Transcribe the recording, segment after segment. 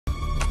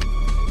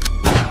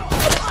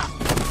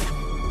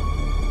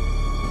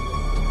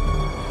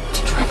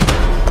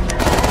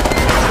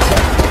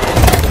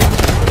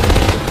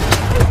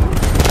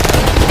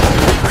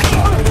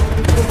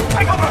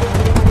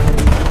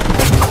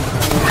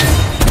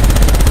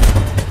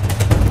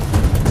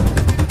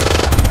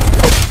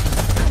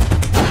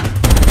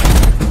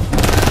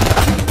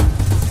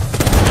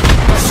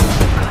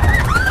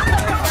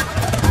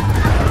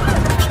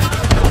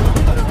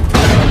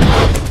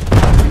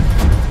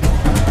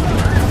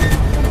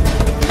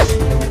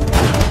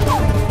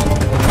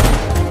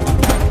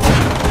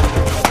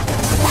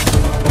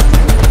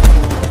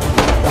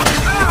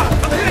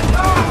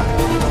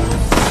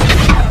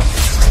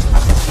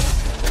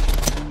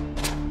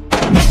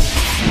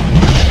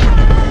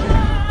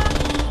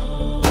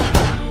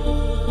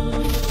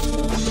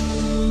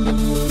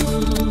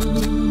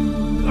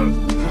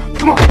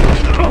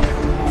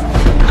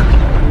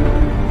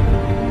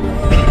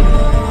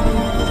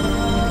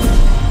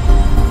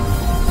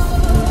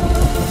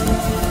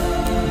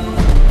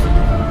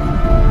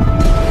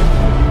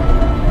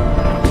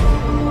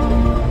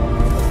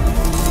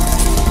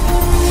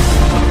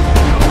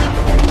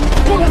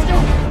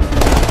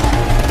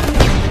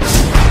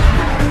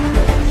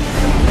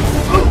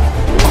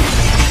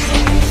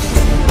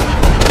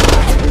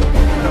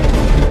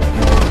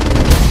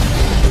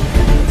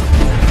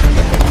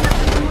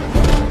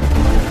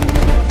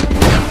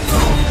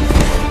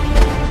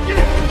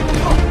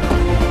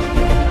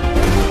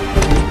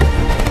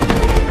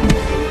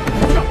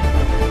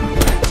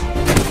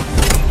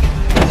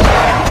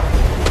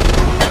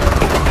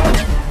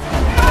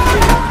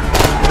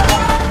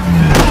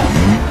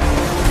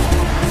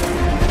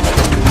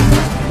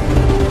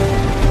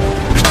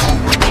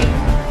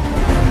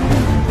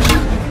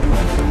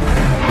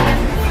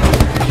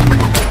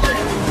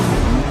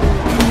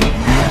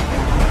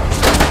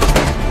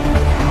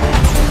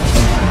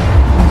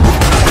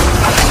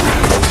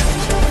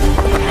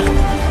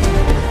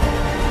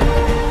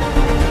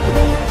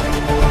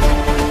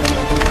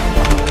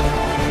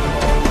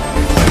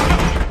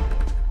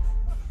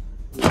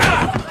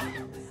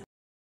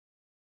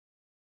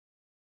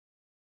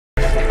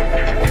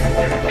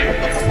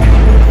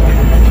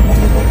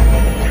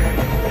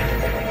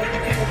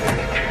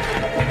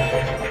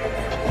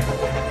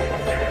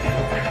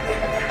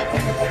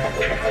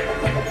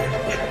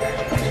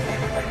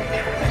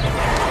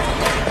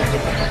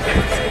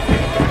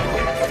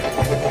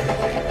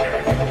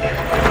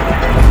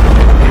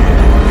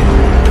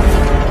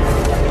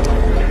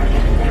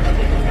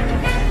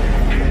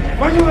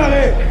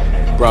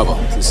Bravo,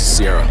 this is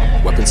Sierra.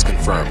 Weapons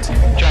confirmed.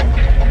 Check.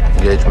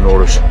 Engagement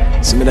orders.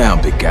 Simmer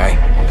down, big guy.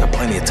 We got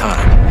plenty of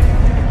time.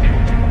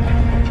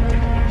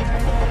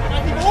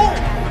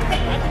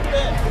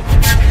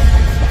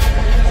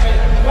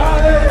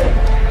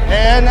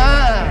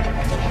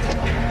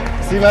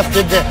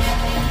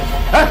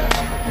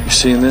 You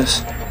seeing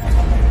this?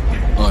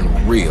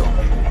 Unreal.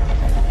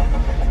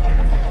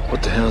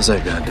 What the hell is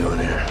that guy doing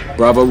here?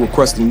 Bravo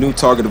requesting new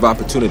target of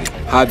opportunity.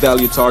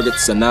 High-value target,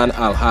 Sanan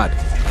Al-Had.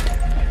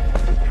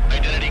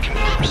 Identity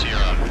confirmed,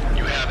 Sierra.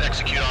 You have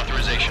execute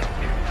authorization.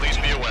 Please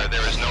be aware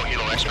there is no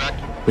helo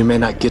extract. We may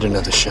not get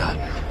another shot.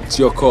 It's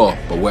your call,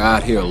 but we're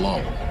out here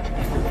alone.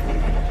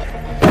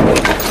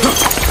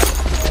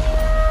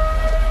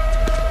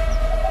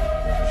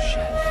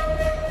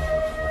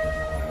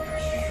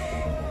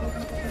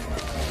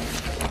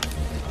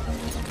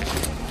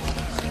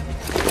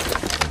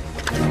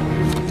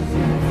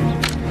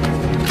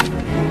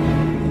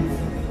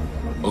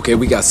 Okay,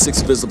 we got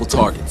 6 visible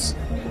targets.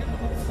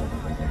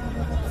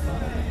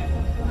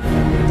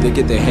 If they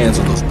get their hands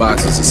on those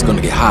boxes, it's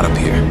gonna get hot up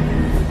here.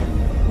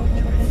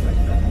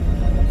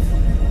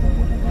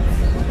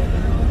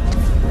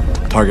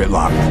 Target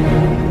locked.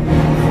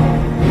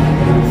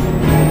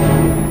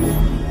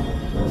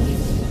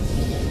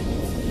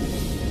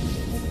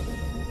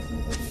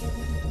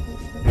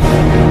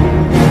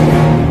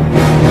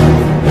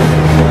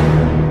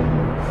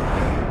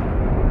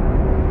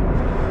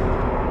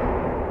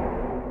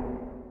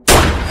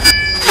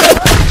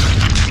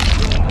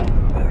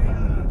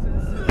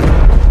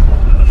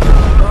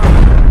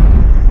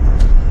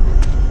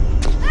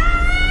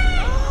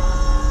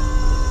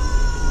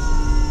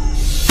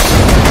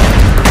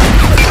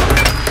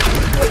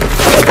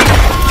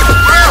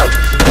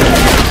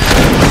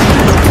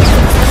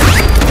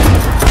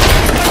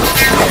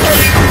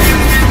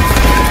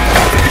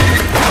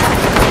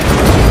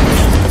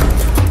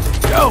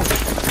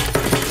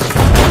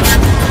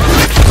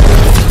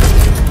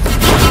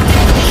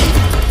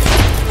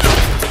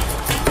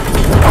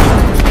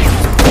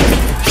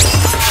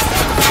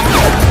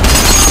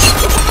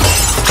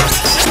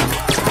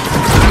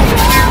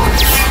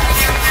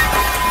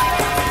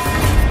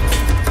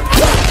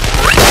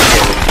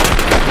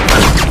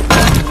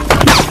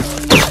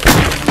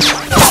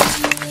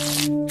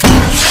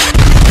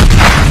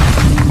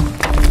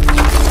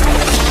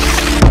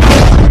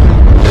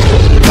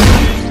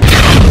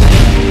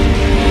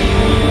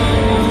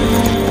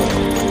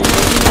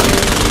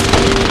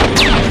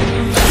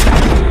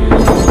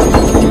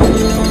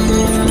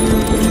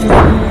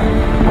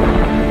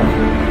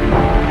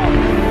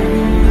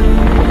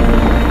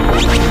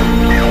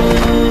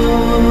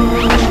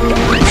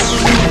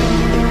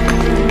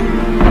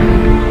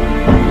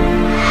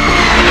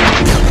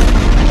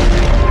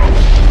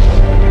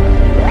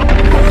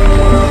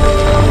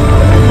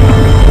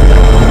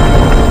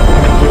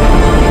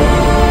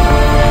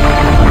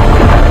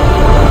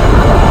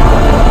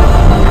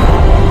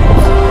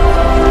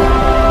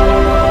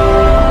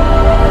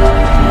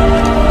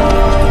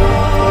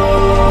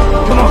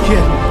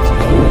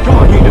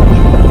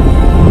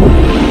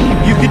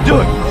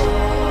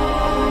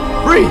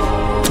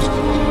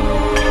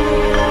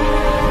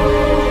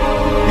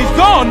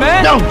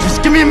 No,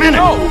 just give me a minute.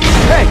 No,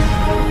 hey,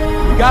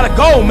 you gotta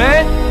go,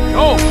 man.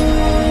 Go.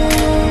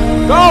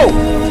 Go.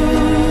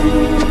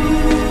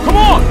 Come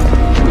on.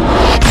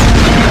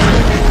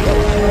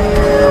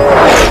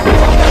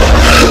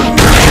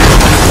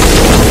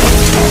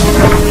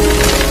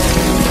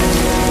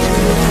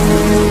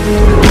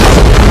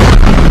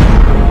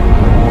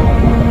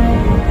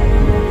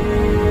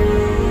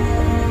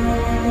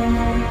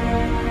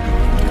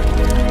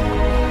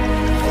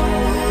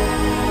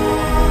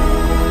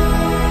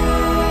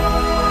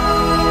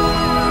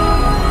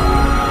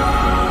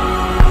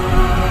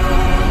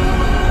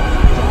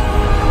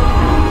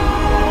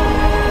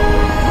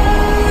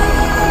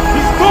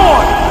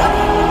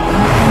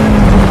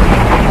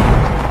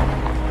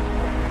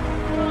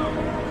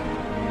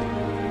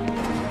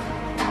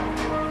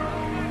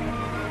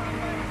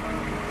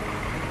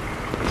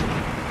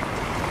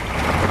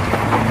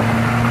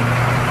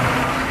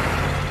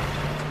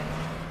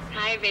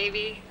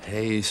 Baby.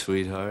 Hey,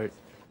 sweetheart.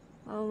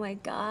 Oh my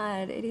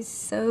God, it is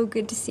so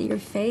good to see your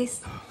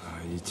face. Oh,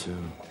 you too.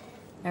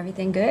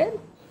 Everything good?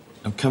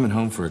 I'm coming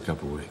home for a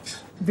couple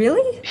weeks.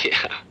 Really?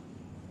 Yeah.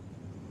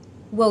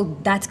 Well,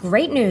 that's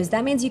great news.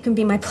 That means you can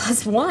be my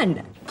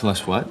 +1.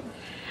 Plus what?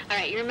 All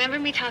right, you remember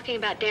me talking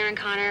about Darren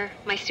Connor,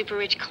 my super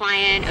rich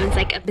client, owns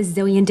like a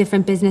bazillion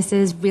different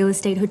businesses, real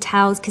estate,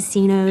 hotels,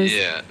 casinos.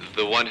 Yeah,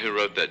 the one who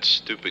wrote that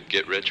stupid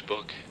Get Rich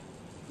book?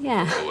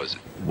 Yeah. What was it?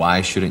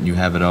 Why shouldn't you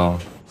have it all?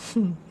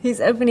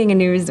 He's opening a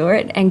new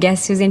resort, and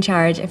guess who's in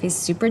charge of his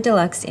super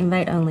deluxe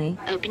invite only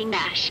Opening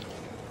bash.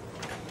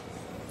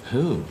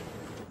 Who?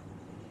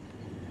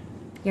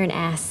 You're an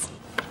ass.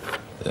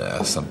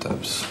 Yeah,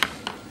 sometimes.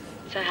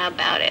 So how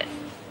about it?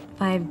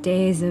 5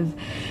 days of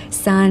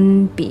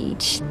sun,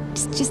 beach.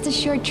 It's just a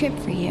short trip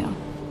for you.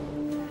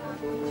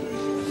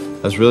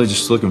 I was really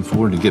just looking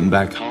forward to getting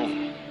back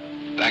home.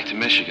 Back to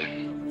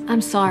Michigan. I'm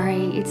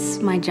sorry. It's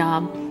my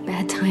job.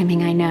 Bad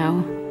timing, I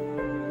know.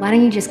 Why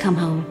don't you just come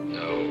home?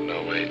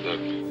 No, wait, look.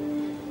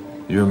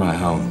 You're my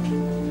home.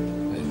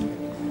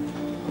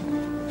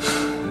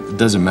 It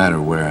doesn't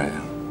matter where I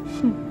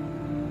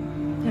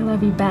am. I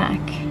love you back.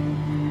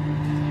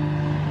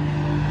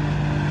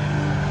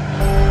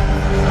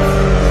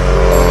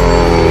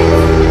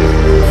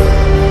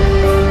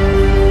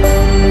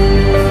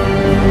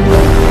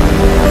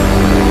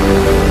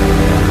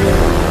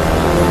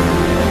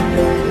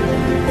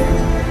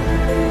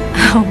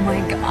 Oh my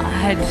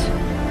God.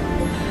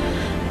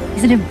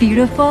 Isn't it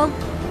beautiful?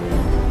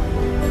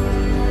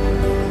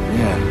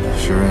 Yeah,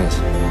 sure is.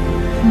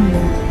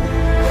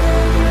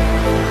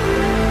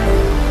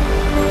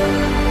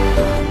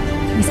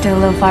 You're still a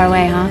little far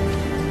away, huh?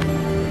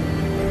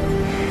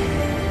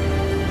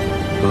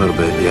 A little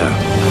bit, yeah.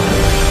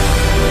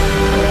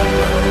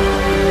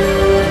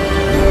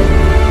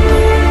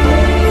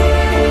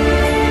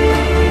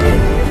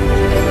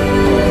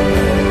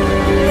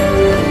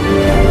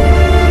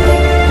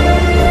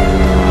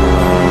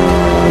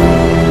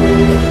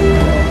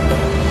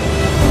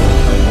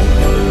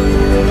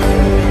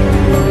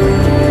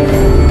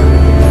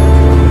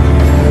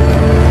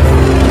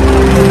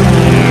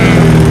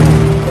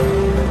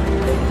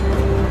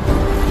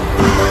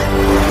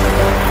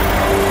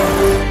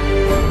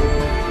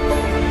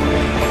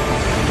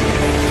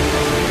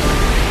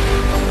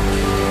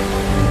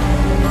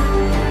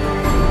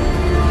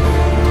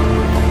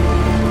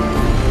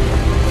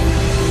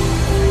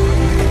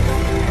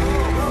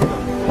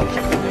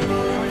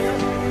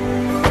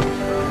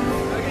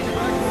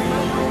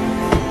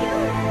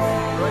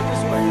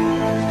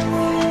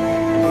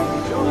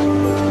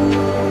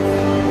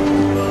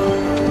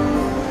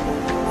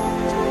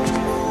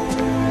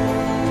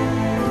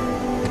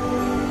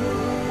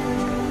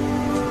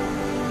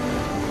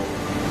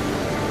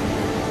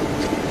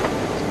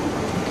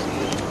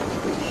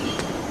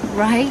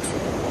 Right?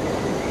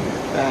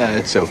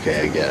 It's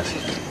okay, I guess.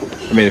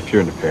 I mean, if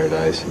you're into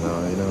paradise, you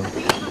know.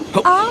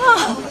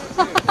 Oh,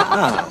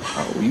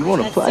 you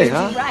want to play,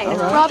 huh? Right.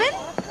 Robin?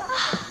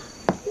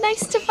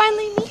 Nice to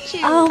finally meet you.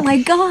 Oh my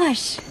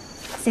gosh.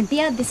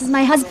 Cynthia, this is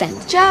my husband.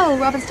 Joe,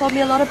 Robin's told me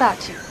a lot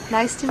about you.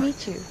 Nice to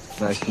meet you.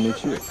 Nice to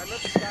meet you.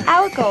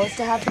 Our goal is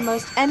to have the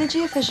most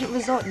energy-efficient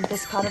resort in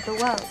this part of the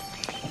world.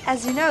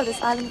 As you know,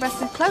 this island rests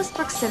in close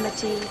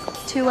proximity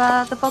to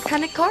the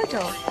volcanic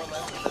corridor.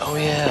 Oh,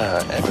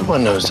 yeah.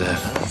 Everyone knows that.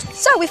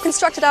 So we've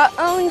constructed our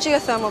own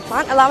geothermal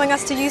plant, allowing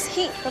us to use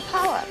heat for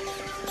power.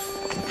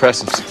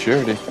 Impressive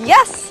security.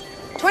 Yes!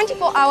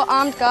 24-hour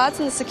armed guards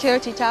in the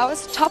security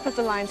towers,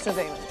 top-of-the-line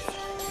surveillance.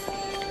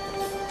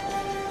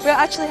 We're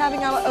actually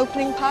having our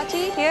opening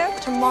party here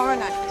tomorrow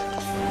night.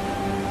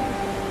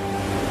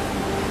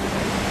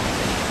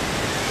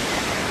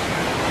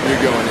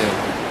 You're going in.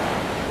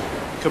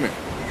 Come here.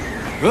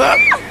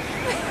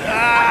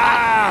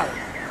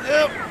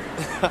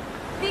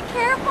 Be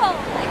careful.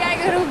 I gotta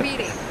go to a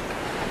meeting.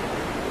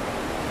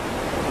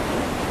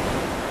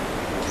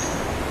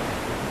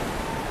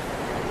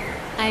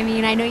 I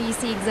mean, I know you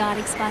see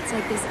exotic spots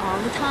like this all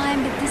the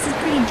time, but this is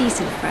pretty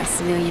decent for us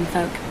civilian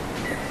folk.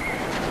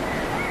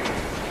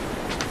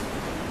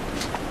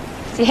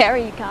 Sierra,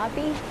 you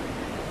copy?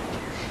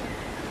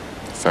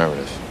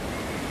 Affirmative.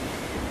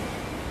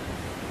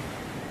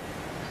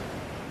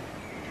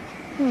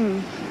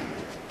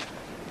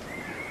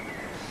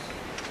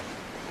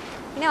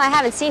 You know, I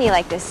haven't seen you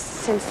like this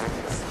since...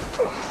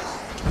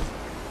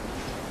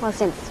 well,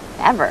 since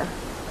ever.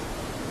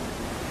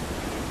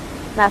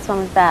 Last one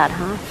was bad,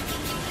 huh?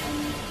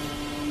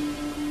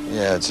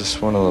 Yeah, it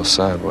just went a little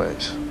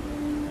sideways.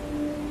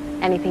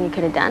 Anything you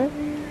could have done?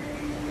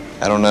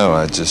 I don't know.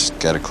 I just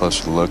got a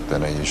closer look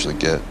than I usually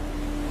get.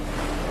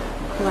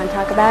 You want to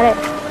talk about it?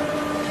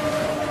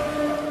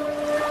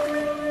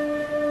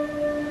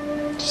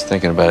 Just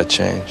thinking about a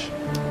change.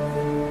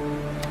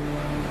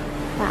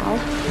 Well,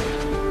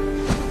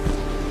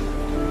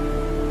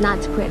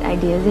 not to put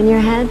ideas in your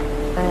head,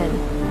 but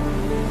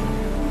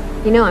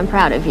you know I'm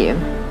proud of you,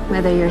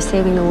 whether you're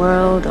saving the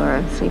world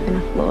or sweeping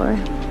a floor.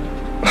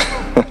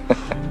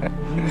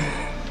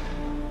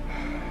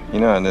 You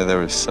know, I knew there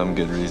was some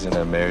good reason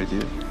I married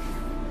you.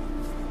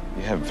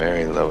 You have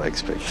very low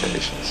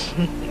expectations.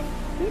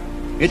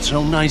 It's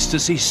so nice to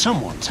see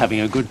someone's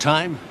having a good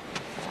time.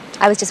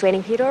 I was just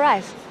waiting for you to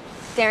arrive.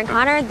 Darren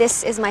Connor,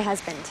 this is my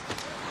husband.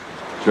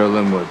 Joe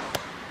Linwood.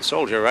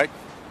 Soldier, right?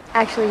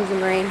 Actually, he's a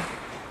Marine.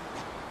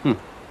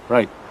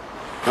 Right.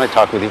 Can I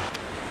talk with you?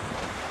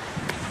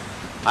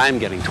 I'm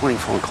getting 20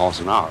 phone calls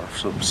an hour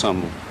from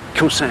some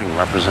Kusang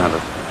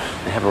representative.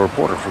 They have a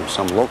reporter from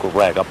some local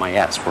rag up my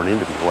ass for an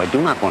interview who I do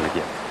not want to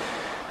give.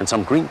 And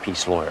some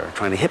Greenpeace lawyer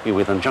trying to hit me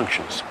with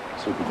injunctions.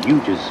 So could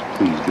you just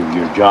please do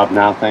your job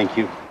now, thank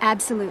you?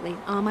 Absolutely.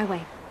 On my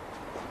way.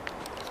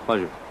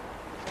 Pleasure.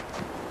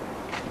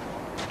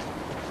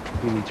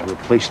 You need to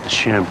replace the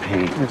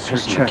champagne.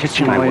 There's in the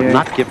kitchen I would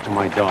not give to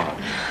my dog.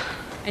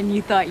 And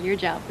you thought your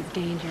job was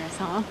dangerous,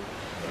 huh?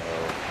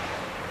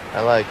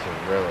 I like him,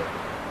 really.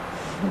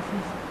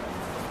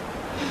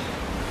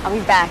 I'll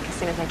be back as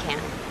soon as I can.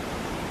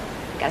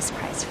 got a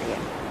surprise for you.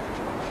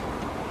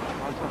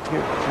 Here,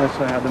 yes,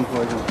 I had them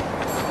poisoned.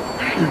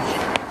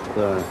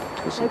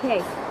 Listen, Okay.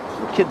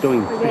 the kid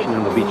doing fishing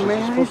on the beach.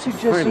 May I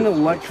suggest an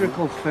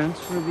electrical fence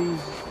for these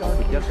dark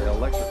Yes, the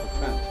electrical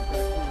fence.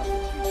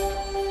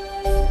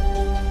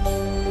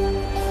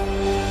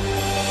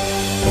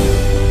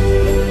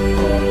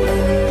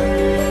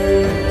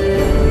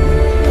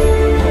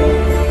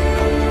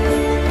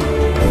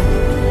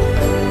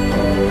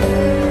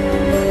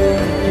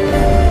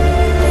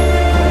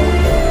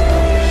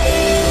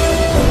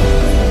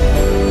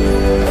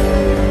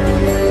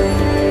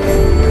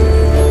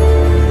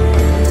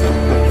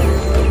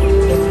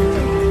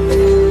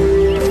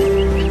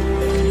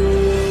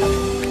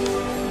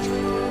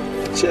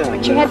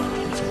 Watch your head.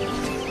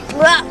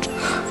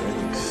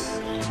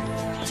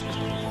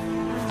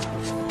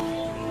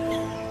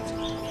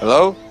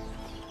 Hello?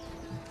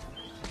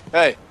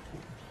 Hey.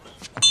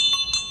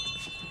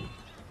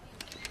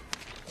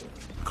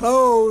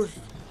 Closed.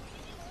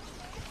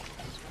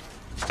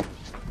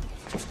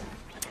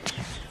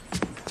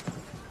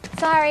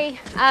 Sorry.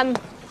 I'm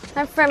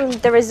from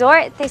the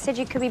resort. They said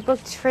you could be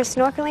booked for a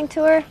snorkeling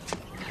tour.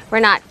 We're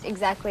not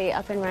exactly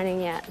up and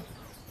running yet.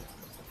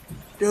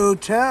 Do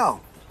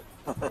tell.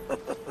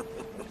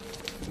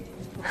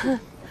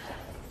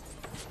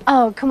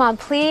 Oh, come on,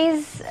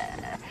 please.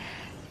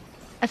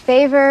 A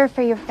favor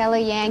for your fellow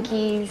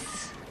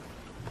Yankees.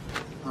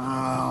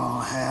 Oh,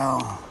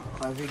 hell.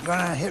 Well, if you're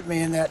gonna hit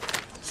me in that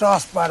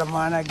soft spot of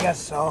mine, I guess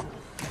so.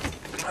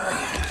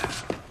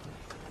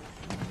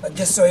 But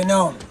just so you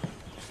know,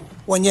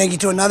 one Yankee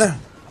to another,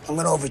 I'm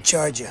gonna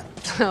overcharge you.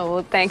 Oh,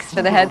 well, thanks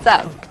for the heads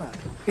up.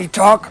 You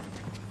talk?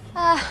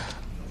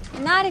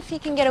 Not if you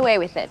can get away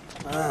with it.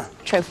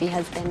 Trophy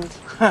husband.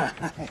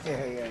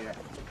 Yeah.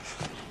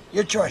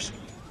 Your choice.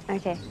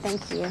 Okay,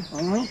 thank you.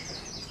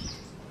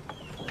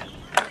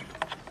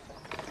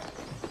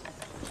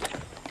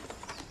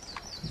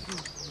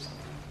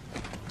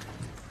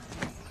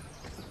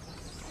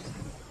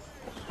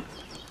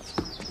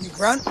 You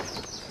grunt?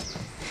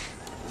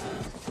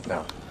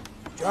 No.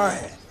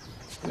 Jarhead.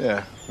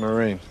 Yeah,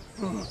 Marine.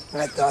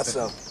 I thought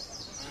so.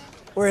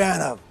 Where you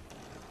on up?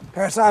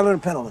 Paris Island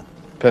or Pendleton?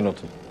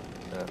 Pendleton.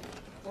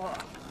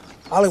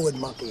 Hollywood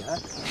monkey, huh?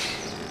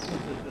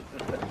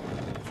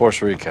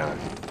 Force Recon.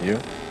 You?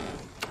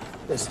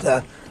 Just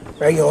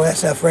regular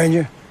SF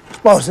Ranger.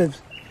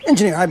 Explosives.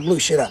 Engineer, I blew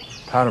shit up.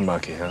 Powder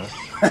monkey, huh?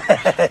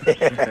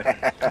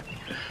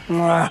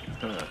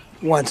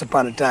 Once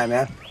upon a time,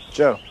 yeah?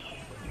 Joe.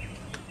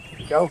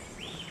 Joe?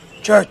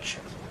 Church.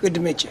 Good to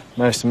meet you.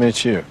 Nice to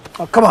meet you.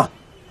 Oh, come on.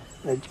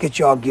 Let's get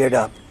you all geared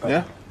up.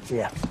 Yeah?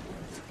 Yeah.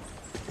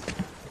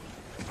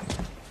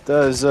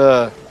 Does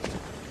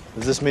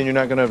this mean you're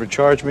not gonna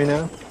overcharge me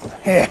now?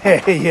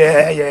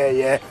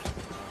 Yeah.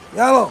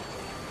 Yellow.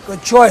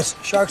 Good choice.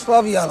 Sharks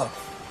love yellow.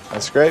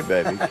 That's great,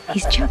 baby.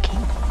 He's joking.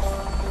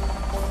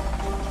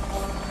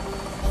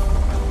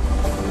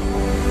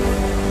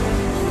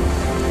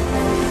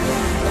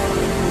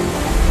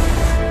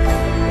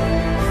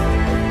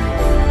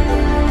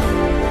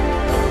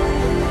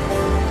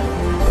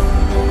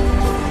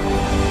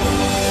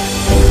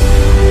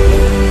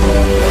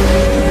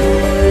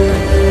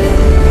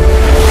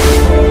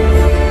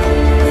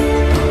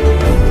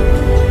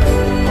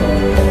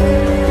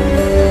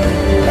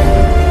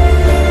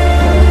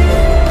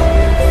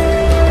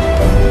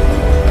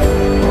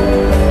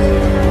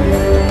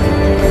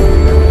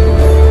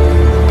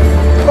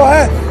 Go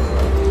ahead.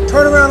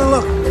 Turn around and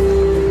look.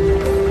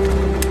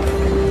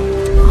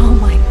 Oh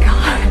my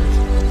God.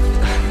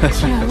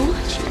 Joe?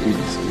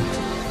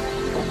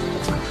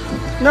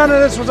 None of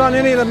this was on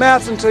any of the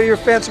maps until your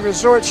fancy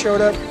resort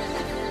showed up.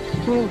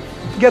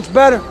 Gets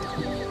better.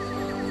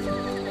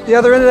 The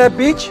other end of that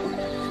beach,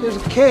 there's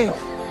a cave.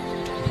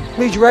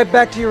 Leads you right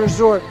back to your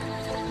resort.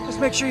 Just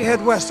make sure you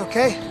head west,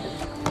 okay?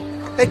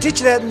 They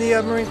teach you that in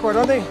the Marine Corps,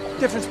 don't they?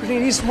 Difference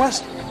between east and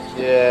west?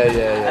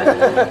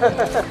 Yeah.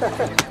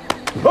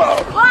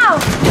 Wow!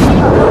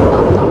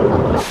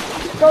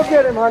 Go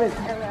get him, honey.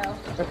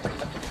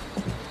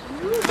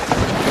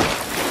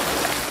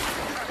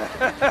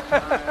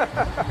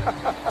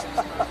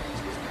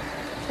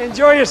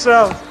 Enjoy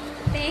yourselves.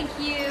 Thank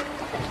you.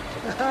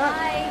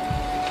 Bye.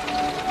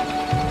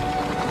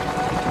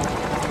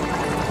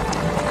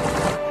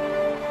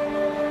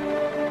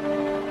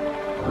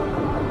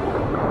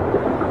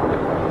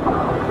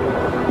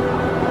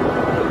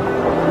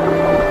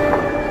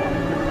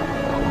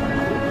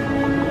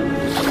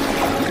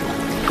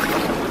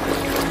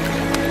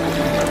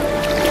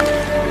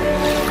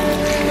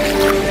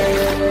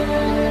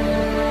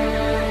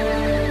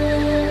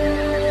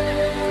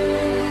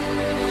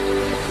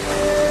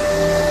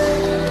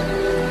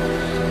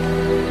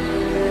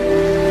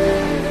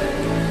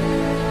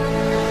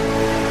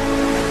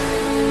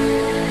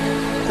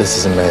 This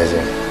is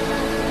amazing.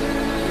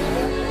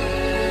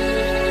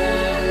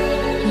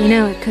 You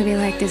know, it could be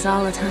like this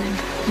all the time.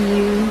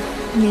 You,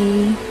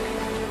 me,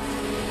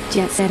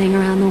 jet setting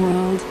around the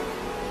world.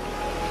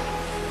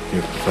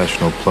 You're a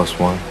professional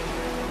 +1.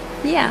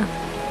 Yeah.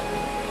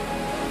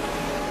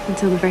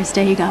 Until the first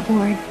day you got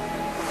bored.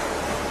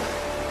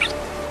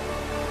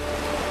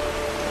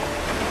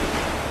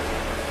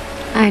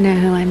 I know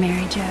who I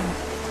married, Joe.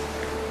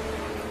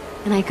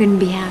 And I couldn't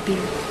be happier.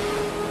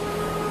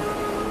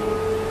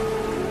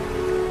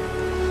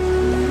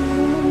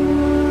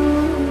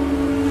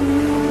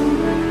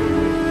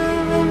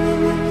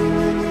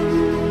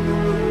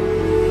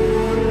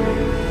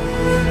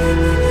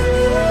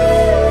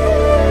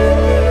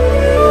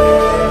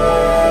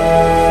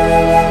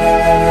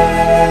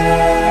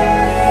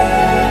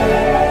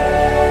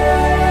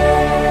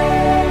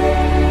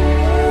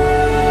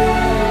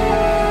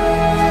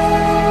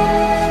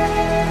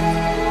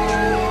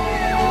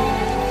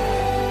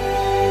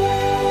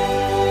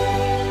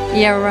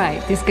 Yeah, right.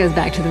 This goes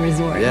back to the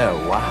resort. Yeah,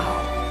 wow.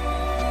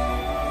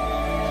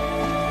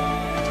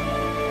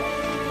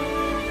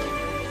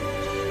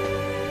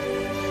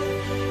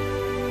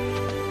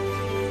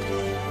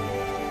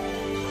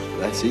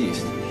 That's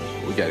east.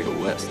 We gotta go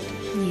west.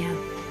 Yeah.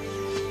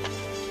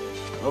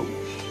 Oh.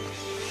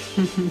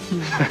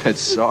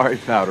 Sorry,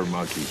 Powder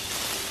Monkey.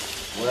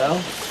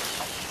 Well,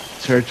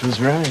 Church was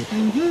right.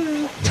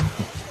 Mm-hmm.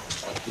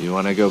 You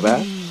wanna go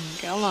back?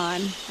 Go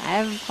on. I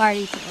have a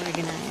party to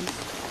organize.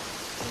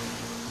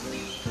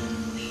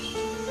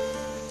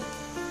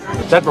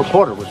 That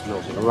reporter was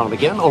nosing around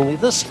again, only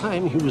this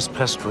time he was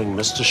pestering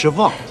Mr.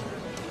 Chavant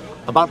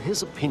about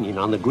his opinion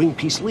on the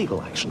Greenpeace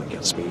legal action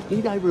against me.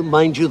 Need I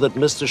remind you that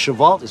Mr.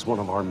 Chavant is one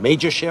of our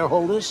major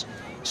shareholders?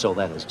 So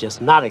that is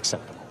just not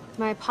acceptable.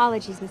 My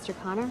apologies, Mr.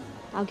 Connor.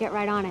 I'll get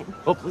right on it.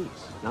 Oh, please,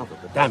 now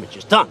that the damage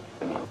is done.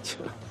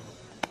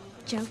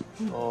 Joe?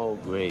 Oh,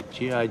 great.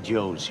 G.I.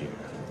 Joe's here.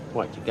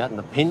 What, you got an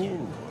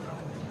opinion?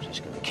 Or she's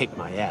gonna kick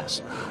my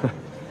ass?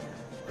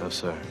 No,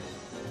 sir.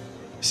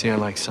 See,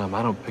 unlike some,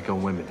 I don't pick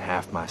on women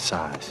half my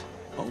size.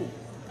 Oh.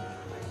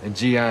 And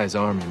GI is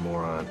Army,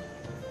 moron.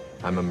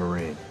 I'm a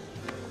Marine.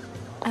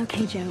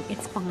 Okay, Joe,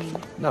 it's fine.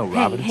 No,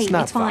 Robin, hey, it's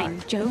not it's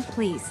fine. Joe,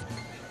 please.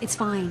 It's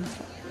fine.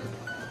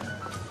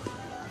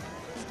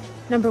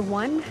 Number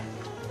one,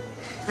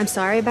 I'm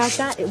sorry about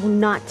that. It will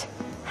not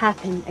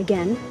happen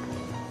again.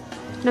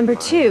 Number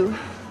two,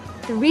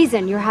 the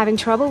reason you're having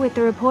trouble with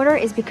the reporter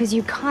is because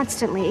you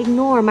constantly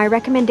ignore my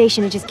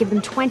recommendation to just give them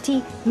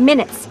 20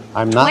 minutes.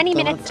 I'm not 20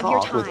 gonna minutes of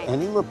your talk with time.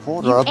 any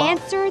reporter You about...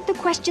 answer the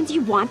questions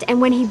you want, and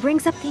when he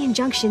brings up the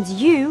injunctions,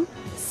 you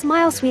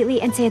smile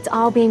sweetly and say it's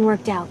all being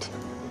worked out.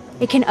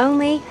 It can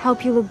only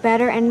help you look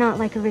better and not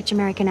like a rich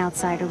American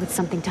outsider with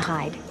something to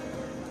hide.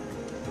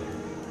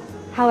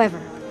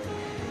 However,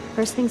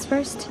 first things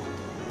first,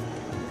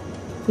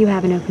 you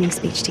have an opening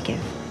speech to give.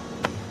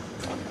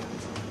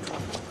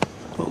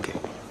 Okay.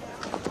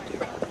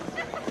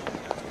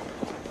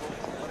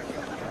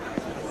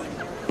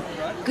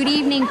 Good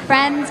evening,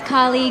 friends,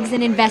 colleagues,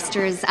 and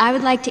investors. I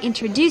would like to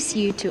introduce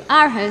you to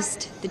our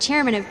host, the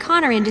chairman of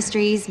Connor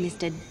Industries,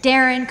 Mr.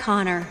 Darren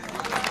Connor.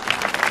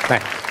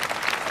 Thanks.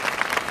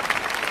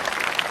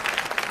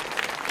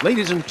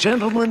 Ladies and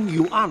gentlemen,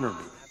 you honor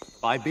me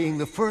by being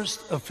the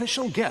first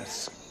official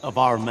guests of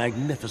our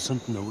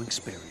magnificent new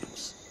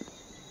experience.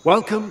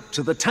 Welcome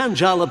to the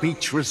Tanjala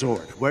Beach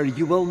Resort, where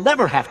you will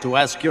never have to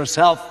ask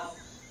yourself,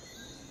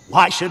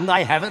 why shouldn't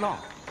I have it all?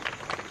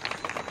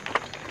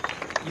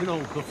 You know,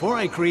 before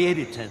I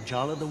created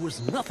Tanjala, there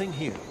was nothing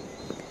here.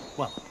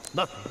 Well,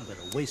 nothing but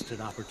a wasted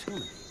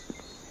opportunity.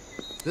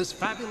 This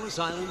fabulous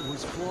island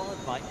was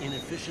flawed by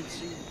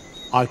inefficiency,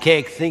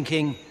 archaic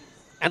thinking,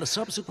 and a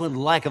subsequent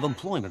lack of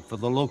employment for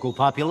the local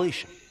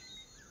population.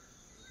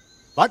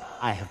 But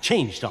I have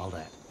changed all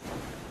that.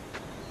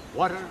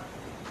 Water,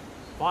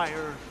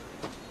 fire,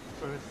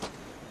 earth,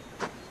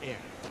 air.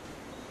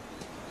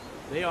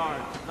 They are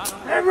not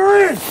only... Hey,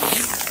 Marine!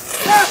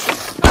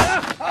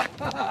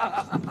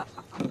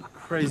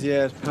 Crazy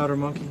ass powder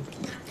monkey.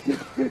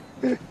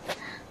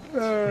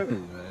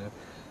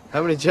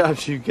 How many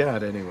jobs you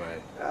got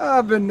anyway?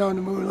 I've been known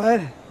to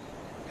moonlight.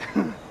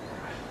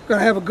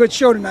 Gonna have a good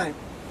show tonight.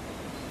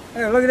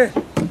 Hey, look at this.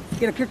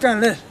 Get a kick out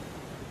of this.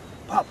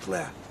 Pop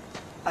flare.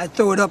 I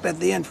throw it up at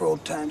the end for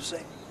old time's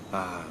sake.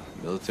 Ah,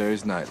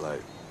 military's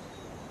nightlight.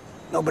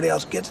 Nobody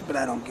else gets it, but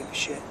I don't give a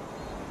shit.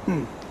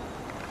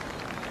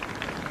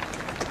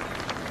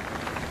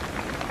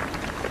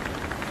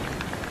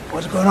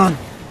 What's going on?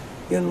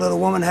 You and the little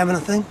woman having a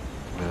thing?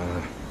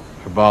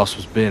 Her boss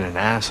was being an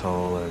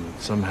asshole, and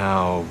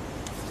somehow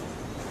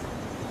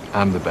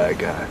I'm the bad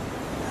guy.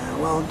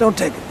 Well, don't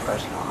take it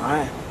personal, all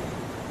right?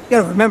 You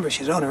gotta remember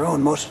she's on her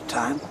own most of the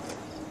time.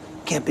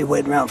 Can't be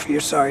waiting around for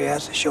your sorry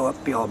ass to show up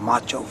and be all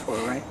macho for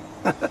her, right?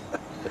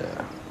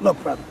 Yeah.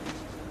 Look, brother.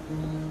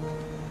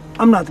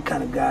 I'm not the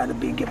kind of guy to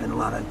be giving a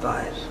lot of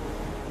advice.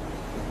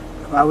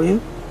 If I were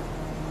you,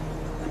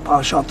 I'd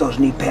polish off those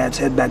knee pads,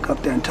 head back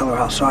up there and tell her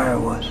how sorry I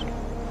was.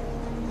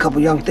 A couple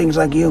young things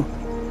like you,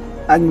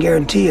 I can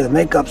guarantee you the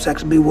makeup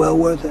sex will be well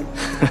worth it.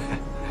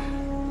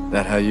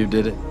 That how you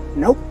did it?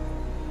 Nope.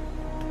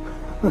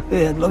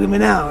 Yeah, look at me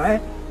now,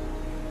 right?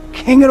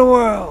 King of the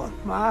world,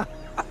 ma.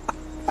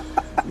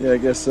 Yeah, I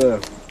guess so.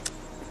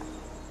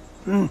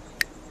 Go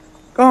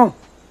on.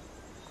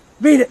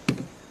 Beat it.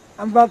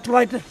 I'm about to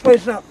light this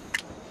place up.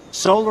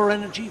 Solar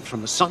energy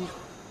from the sun,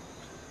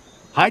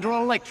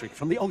 hydroelectric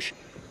from the ocean,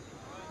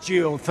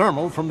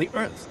 geothermal from the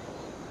earth,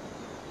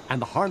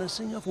 and the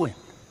harnessing of wind.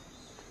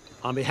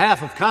 On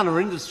behalf of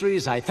Connor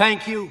Industries, I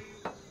thank you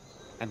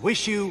and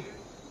wish you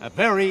a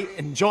very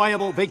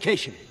enjoyable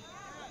vacation.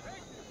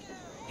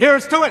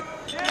 Here's to it!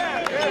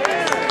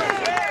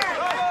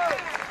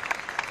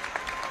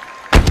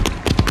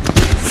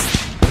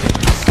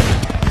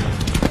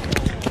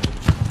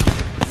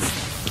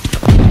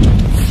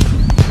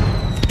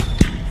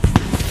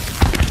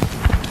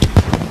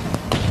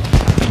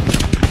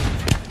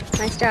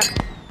 Nice job.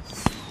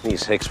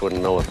 These hicks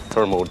wouldn't know a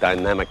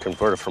thermodynamic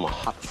converter from a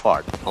hot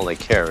fart. All they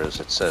care is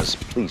it says,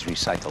 please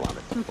recycle on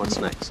it. What's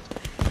next?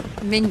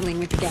 Mingling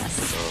with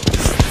guests.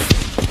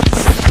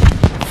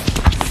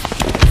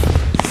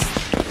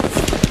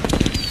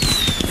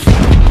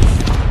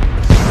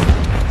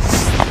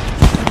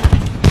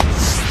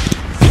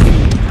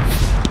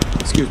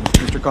 Excuse me,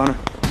 Mr. Connor.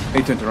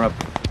 Hate to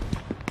interrupt.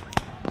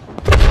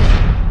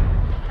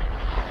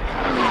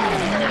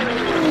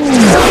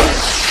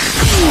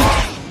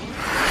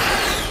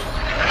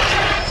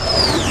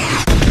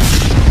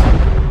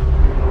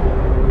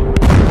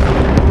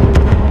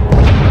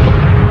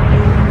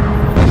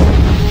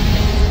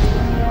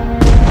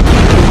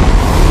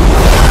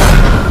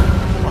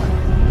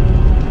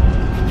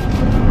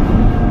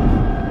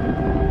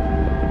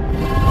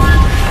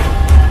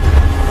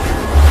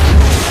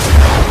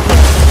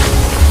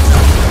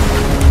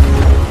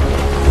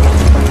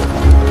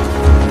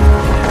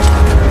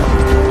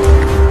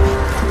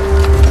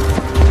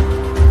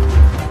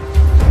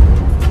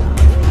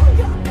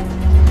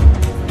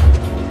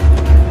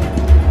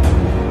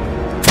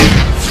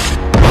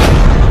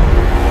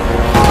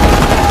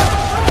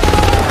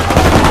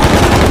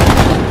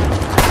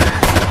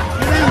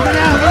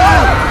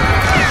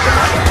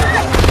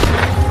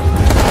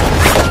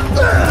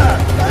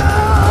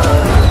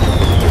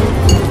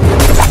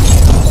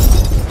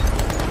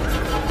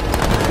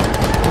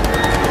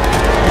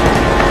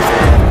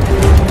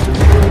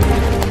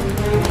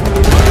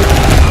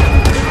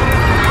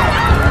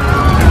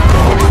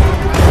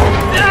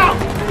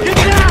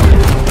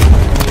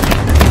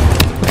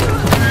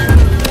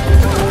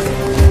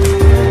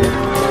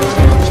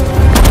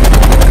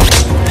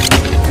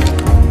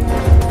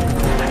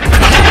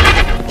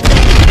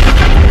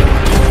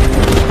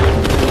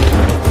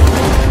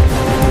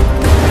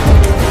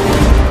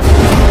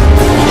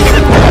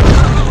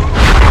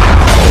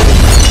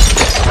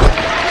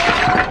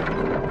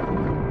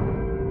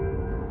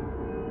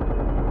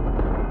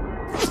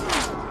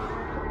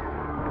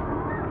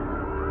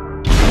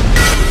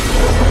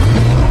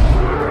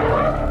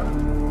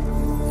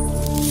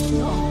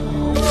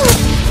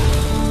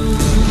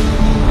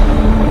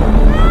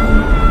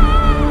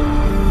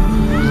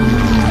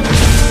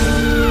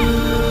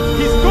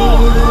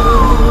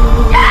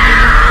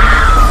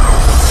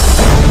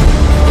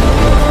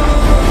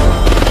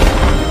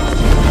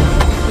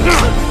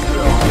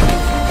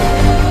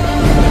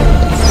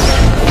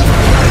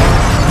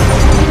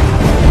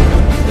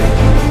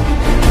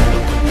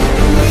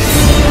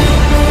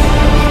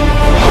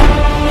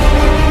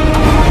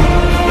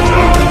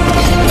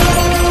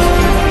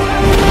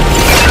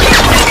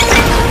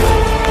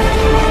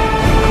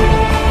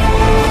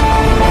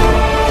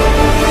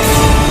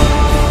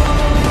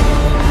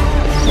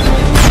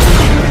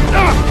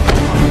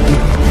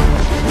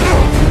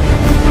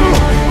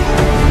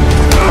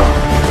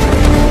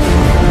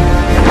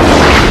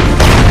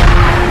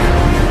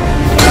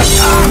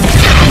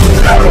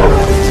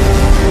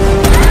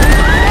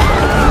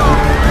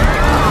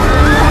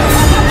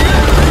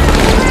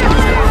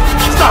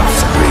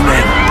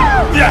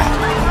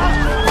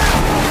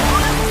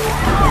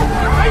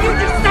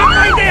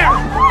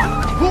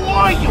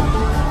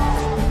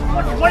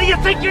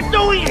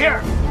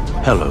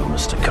 Hello,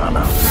 Mr.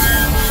 Connor.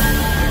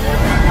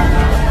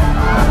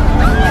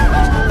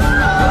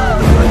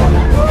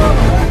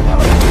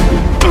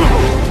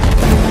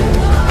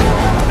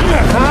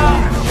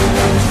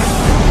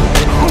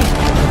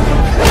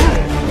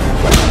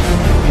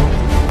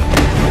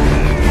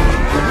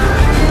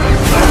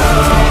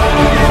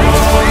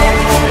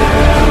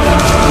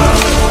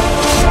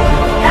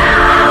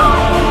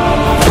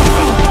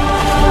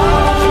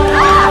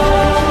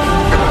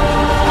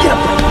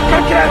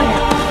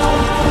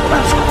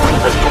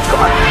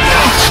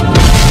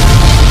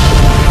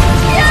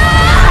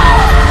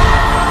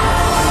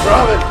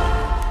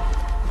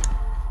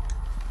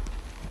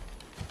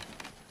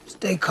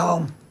 Stay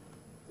calm.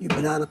 You've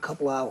been on a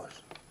couple hours.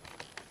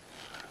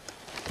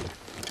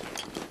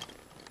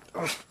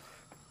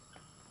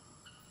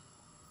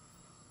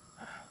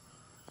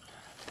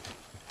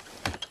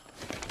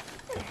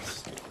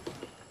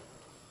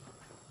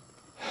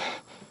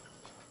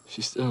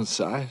 She's still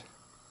inside?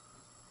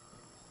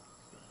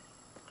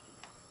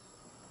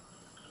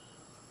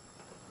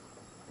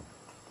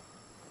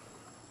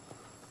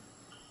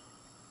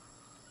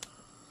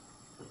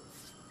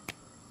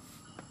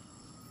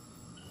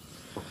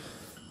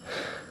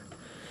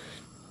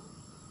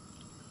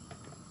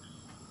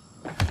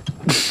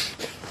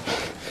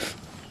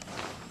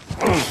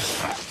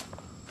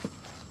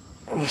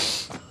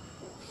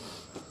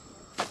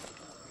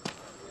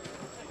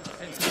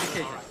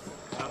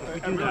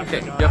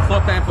 Okay, you have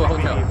floor plan for a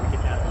hotel.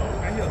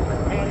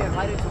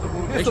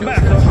 Make sure.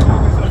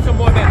 Put some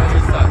more men on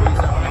this side.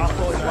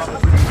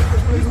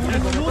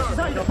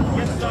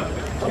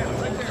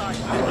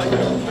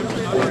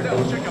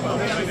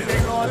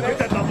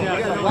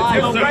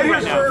 Right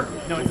here, sir.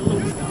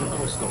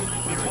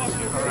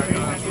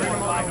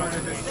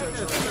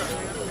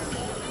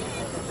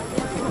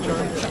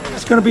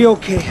 It's gonna be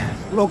okay.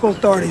 Local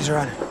authorities are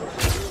on it.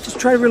 Just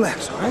try to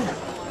relax, all right?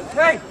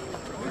 Hey!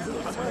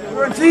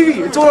 We're on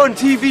TV! It's all on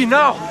TV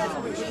now!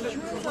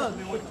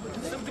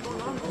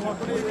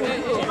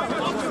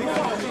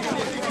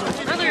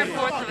 Early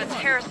reports of a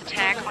terrorist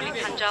attack on the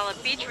Panjala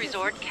Beach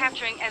Resort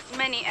capturing as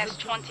many as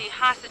 20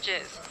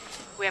 hostages.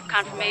 We have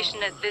confirmation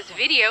that this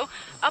video,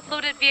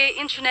 uploaded via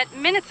internet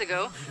minutes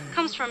ago,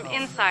 comes from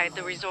inside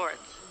the resort.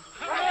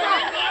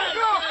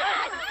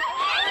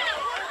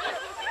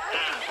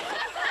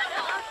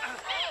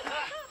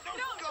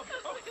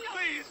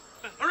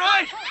 All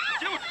right!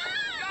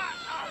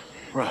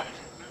 Right.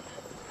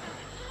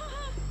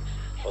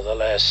 For the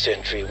last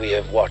century, we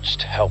have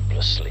watched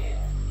helplessly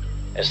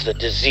as the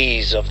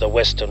disease of the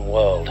Western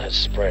world has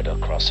spread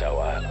across our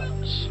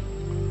islands.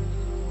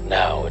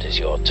 Now it is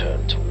your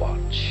turn to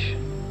watch.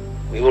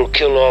 We will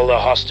kill all the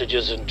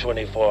hostages in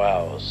 24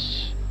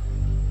 hours.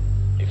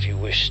 If you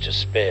wish to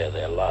spare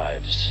their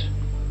lives,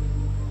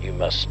 you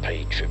must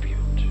pay tribute.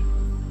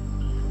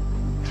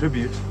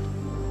 Tribute?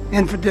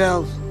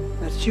 Infidels.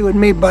 That's you and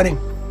me, buddy.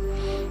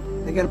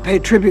 They gotta pay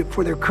tribute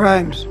for their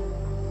crimes.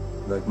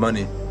 Like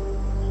money.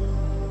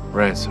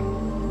 Ransom.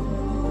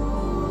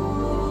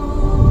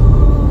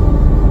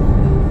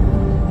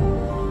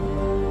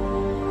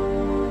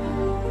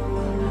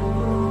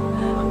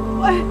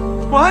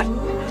 What?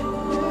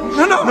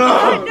 No, no!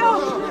 No!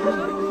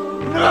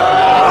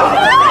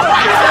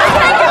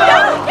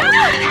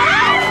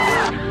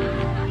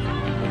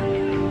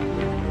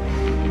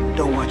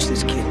 Don't watch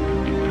this kid.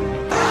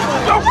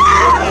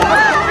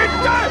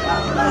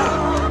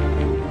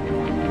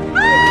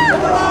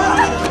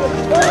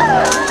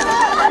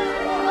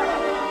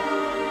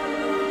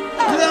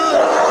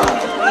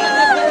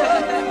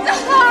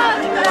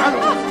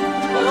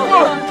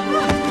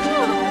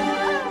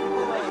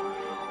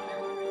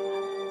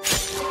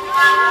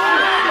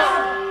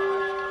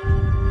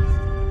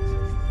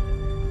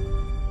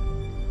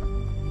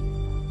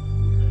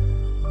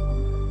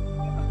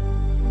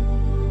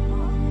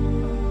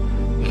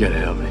 You gotta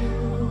help me.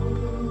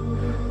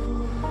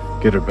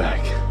 Get her back.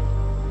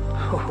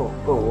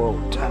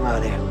 Whoa, time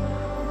out here.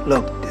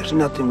 Look, there's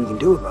nothing we can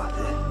do about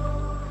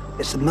that.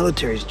 It's the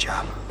military's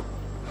job.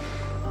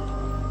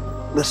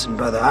 Listen,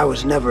 brother, I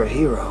was never a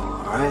hero,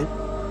 all right?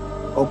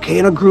 Okay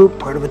in a group,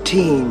 part of a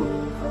team,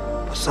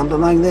 but something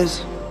like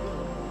this?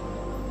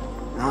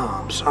 No,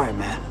 I'm sorry,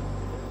 man.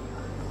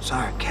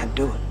 Sorry, I can't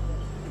do it.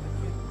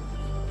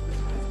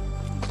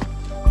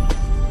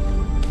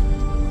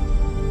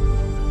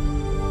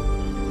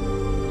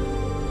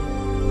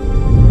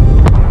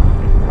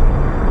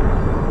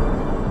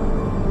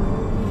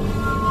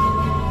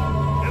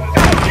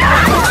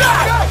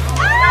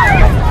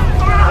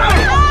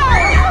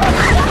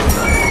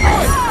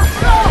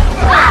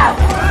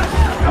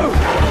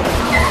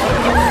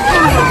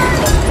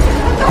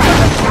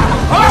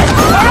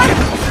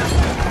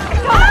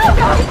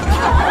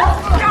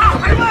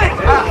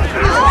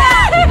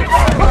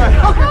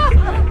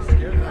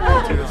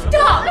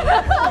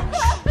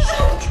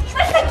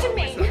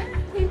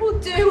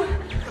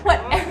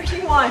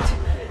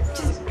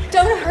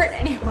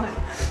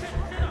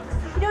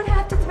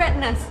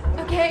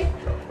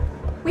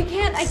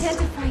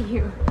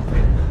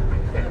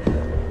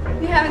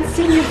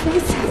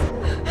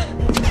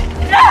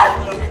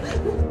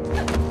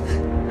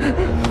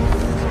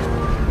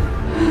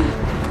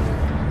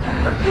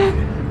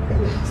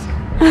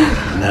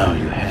 Now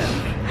you have.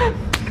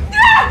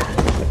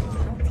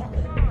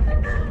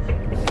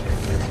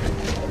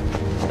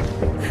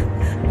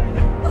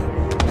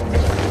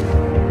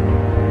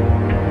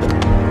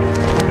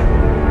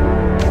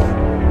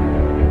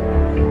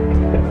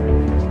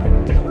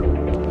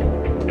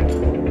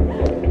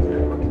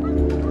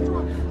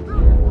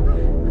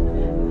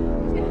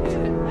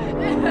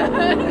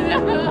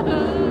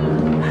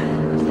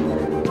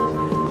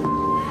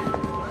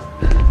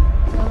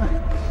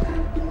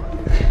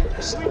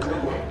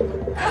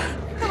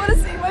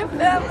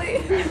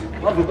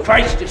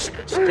 Christ, just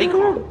stay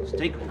calm.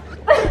 Stay calm.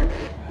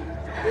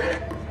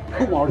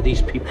 Who are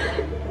these people?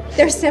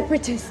 They're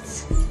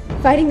separatists,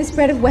 fighting the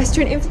spread of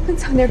Western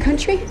influence on their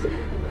country.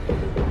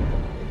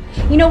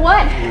 You know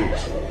what?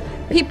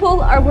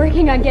 People are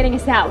working on getting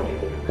us out.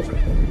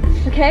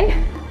 Okay?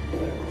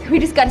 We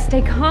just gotta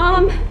stay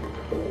calm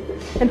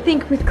and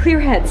think with clear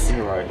heads.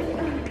 You're right.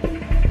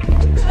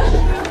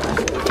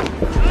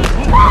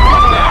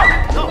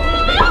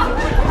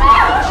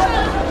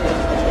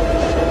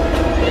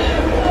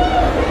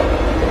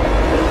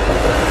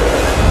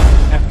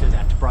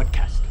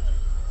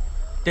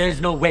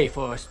 There's no way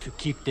for us to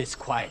keep this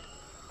quiet.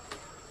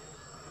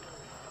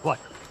 What?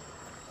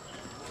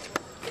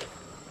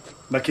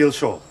 Makil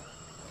Shaw.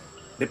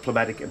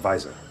 diplomatic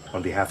advisor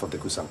on behalf of the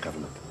Kusang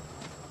government.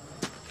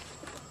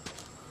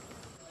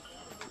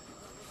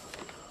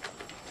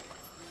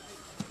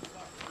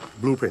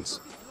 Blueprints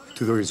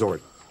to the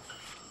resort.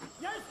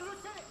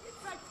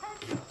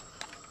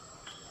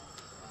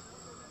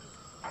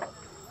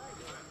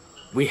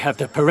 We have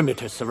the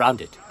perimeter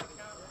surrounded.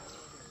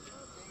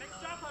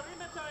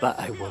 But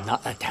I will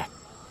not attack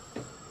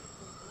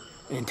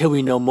until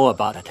we know more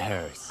about the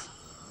terrorists.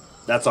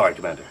 That's all right,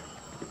 Commander.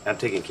 I'm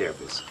taking care of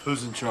this.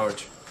 Who's in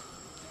charge?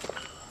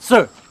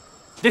 Sir,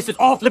 this is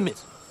off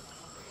limits.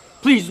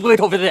 Please wait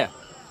over there.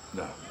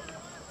 No.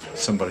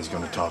 Somebody's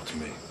gonna talk to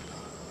me.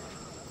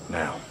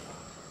 Now.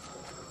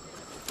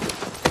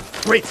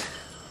 Great!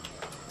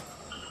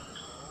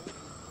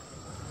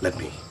 Let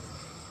me.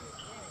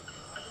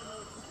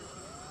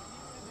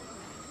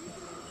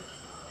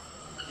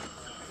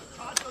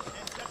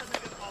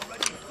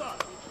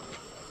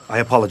 I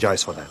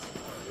apologize for that.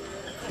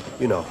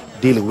 You know,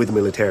 dealing with the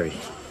military.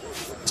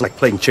 It's like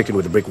playing chicken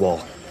with a brick wall.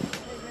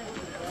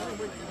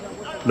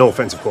 No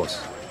offense, of course.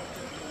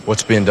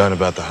 What's being done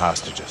about the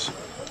hostages?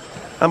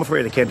 I'm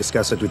afraid I can't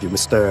discuss it with you,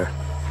 Mr.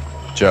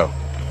 Joe.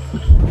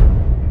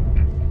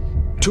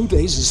 2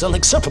 days is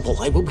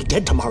unacceptable. I will be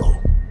dead tomorrow.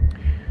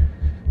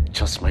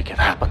 Just make it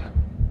happen.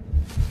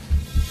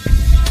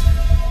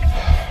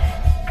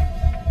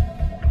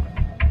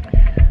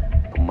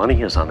 The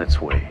money is on its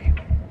way.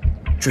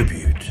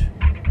 Tribute.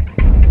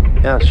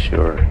 Yeah,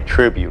 sure.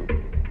 Tribute.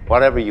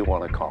 Whatever you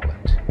want to call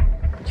it.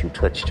 But you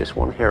touch just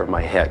one hair of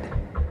my head,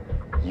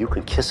 you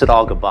can kiss it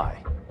all goodbye.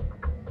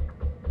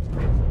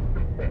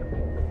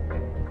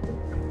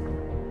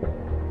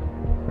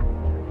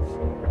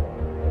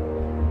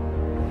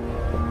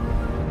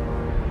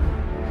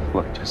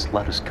 Look, just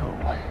let us go.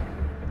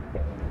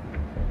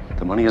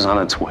 The money is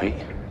on its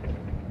way.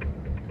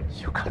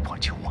 You got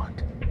what you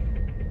want.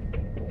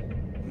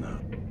 No.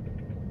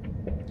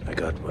 I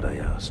got what I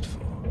asked for.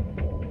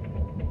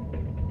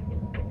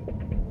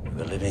 We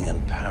were living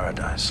in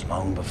paradise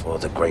long before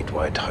the Great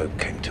White Hope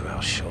came to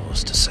our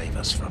shores to save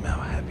us from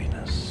our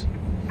happiness.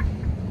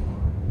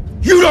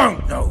 You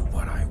don't know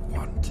what I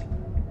want.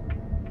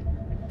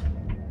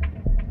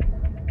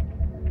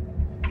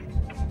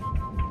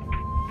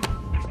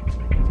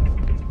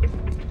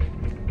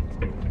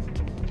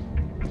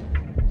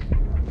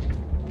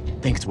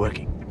 Think it's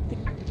working.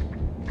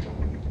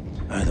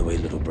 Either way,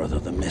 little brother,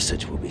 the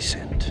message will be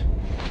sent.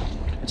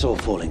 It's all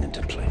falling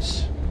into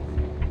place.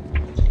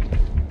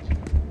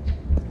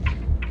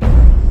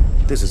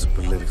 This is a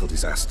political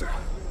disaster.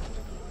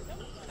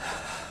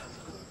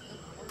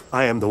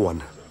 I am the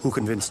one who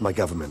convinced my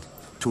government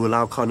to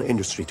allow Connor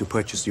Industry to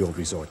purchase the old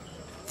resort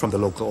from the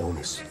local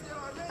owners.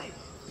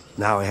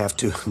 Now I have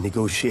to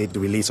negotiate the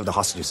release of the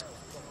hostages.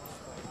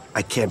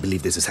 I can't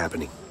believe this is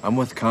happening. I'm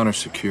with Connor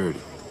Security.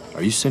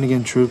 Are you sending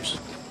in troops?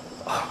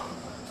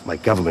 My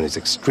government is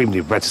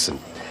extremely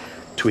reticent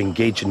to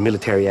engage in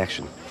military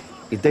action.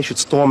 If they should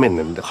storm in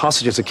and the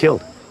hostages are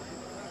killed,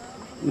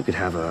 we could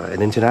have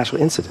an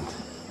international incident.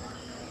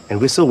 And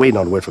we're still waiting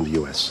on word from the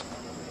U.S.,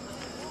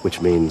 which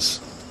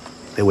means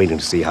they're waiting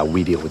to see how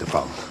we deal with the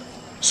problem.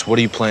 So what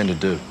do you plan to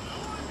do?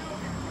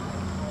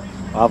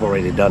 I've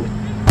already done it.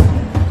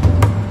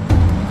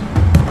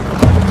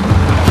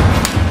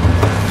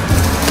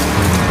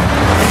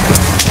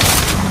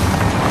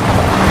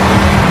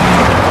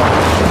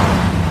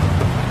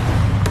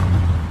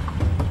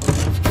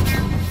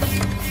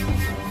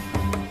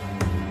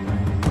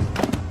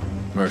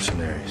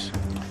 Mercenaries.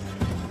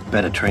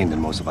 Better trained than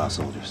most of our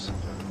soldiers.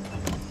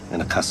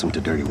 And accustomed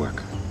to dirty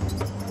work.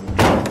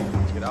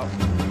 Let's get out.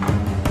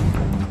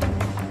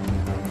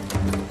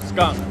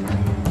 Skunk.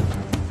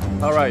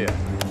 How are you?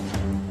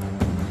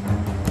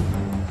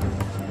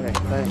 Hey,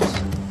 thanks.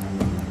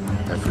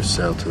 And for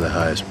sale to the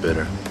highest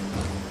bidder.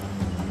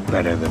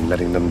 Better than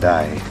letting them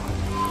die.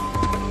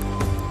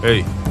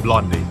 Hey,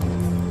 Blondie.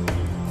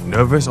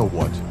 Nervous or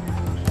what?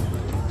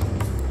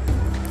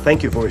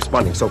 Thank you for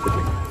responding so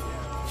quickly.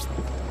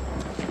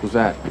 Who's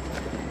that?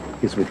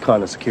 He's with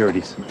Connor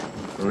Securities.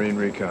 Marine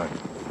Recon.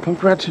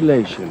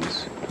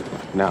 Congratulations.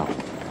 Now,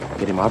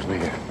 get him out of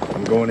here.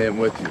 I'm going in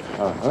with you.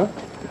 Uh-huh.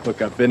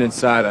 Look, I've been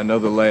inside. I know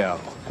the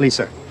layout. Please,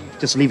 sir.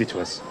 Just leave it to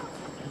us.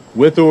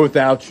 With or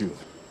without you.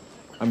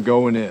 I'm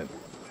going in.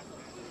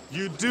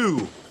 You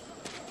do.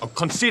 I'll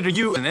consider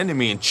you an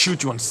enemy and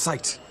shoot you on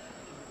sight.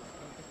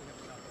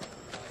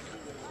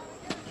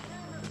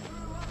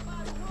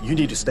 You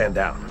need to stand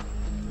down.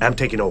 I'm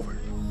taking over.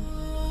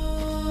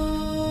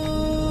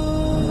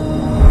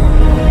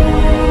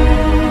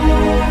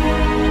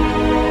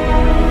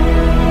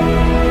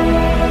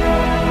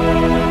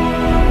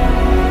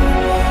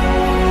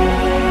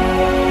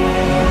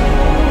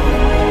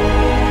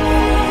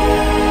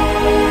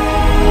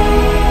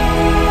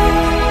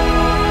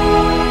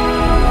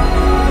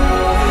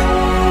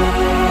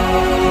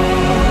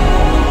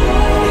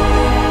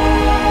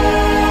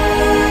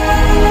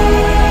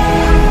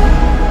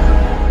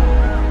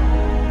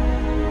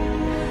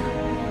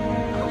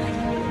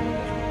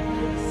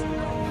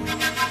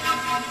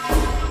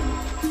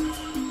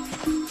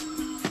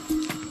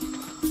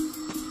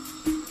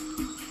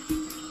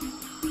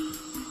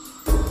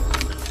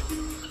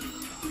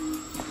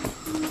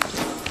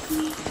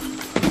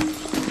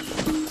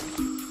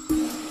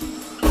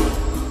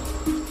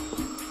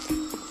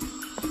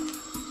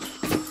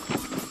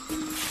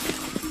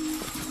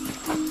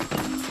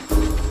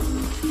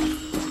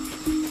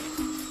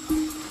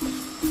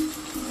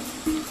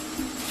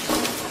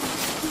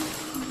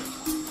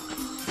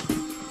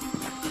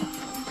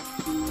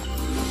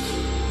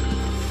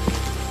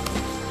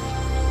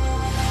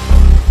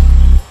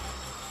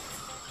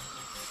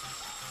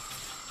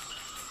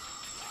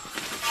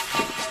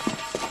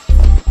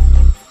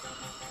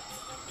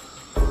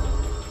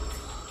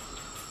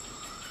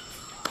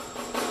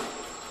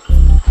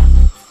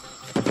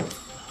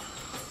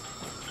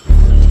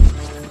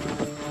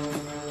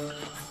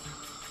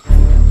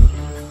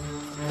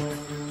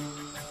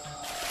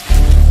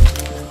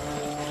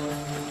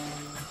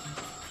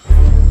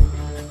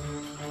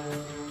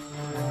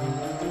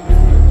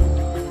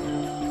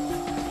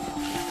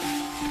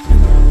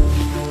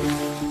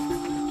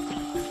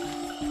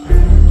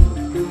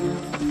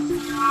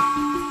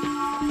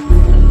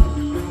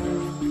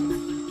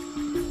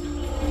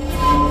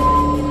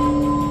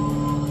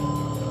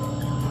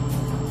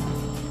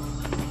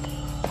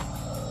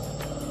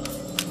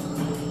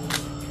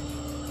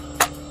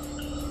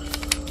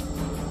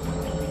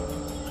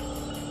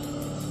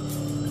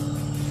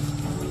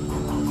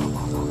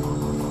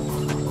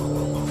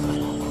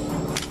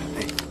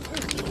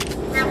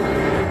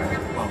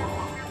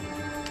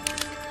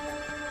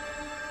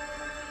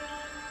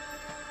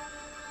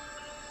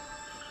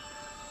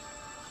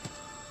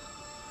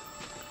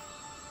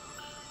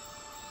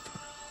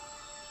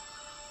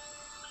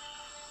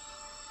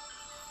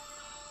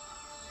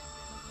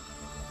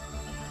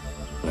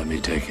 Let me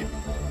take it.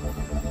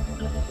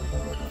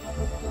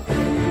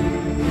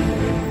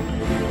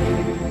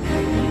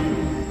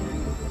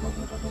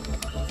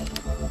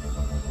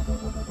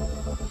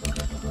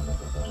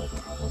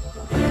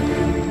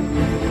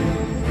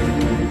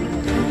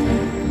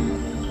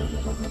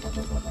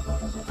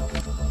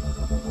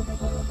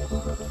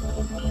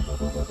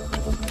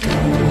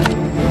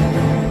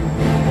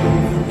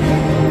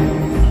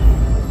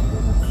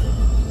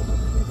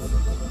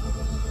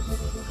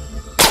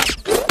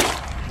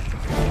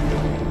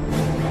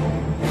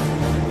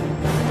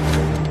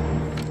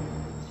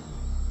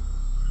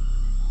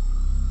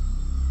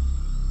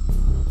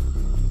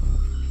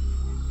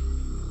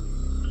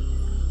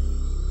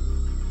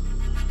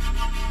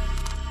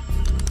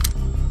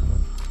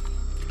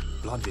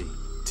 Blondie,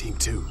 Team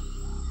 2.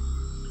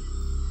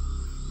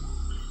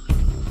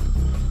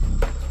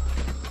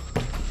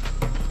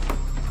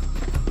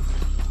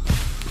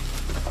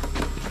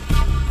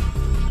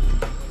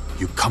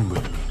 You come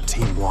with me,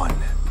 Team 1.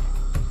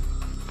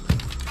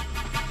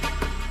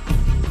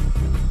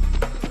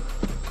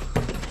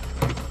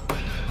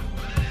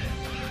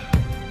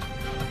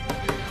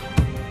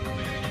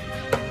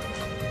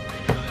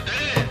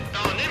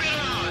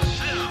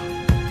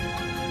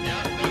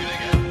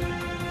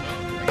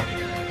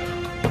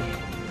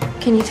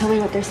 Can you tell me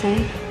what they're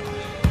saying?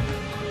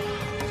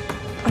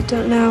 I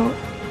don't know.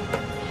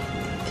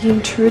 The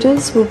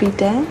intruders will be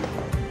dead?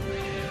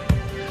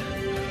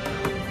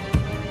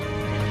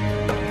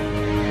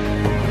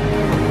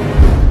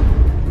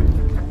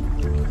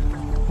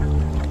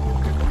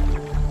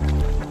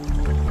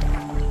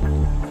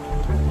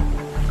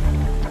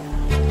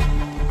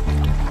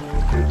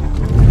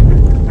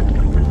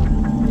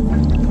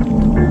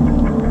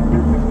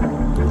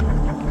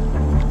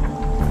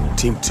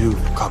 Team 2,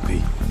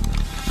 copy.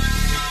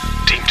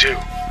 Team 2.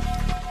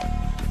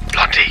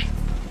 Blondie.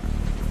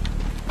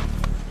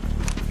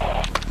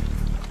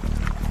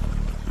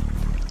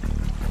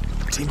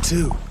 Team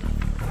 2.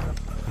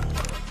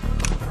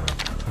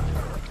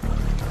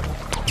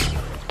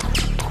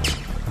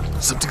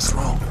 Something's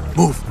wrong.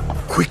 Move,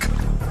 quick.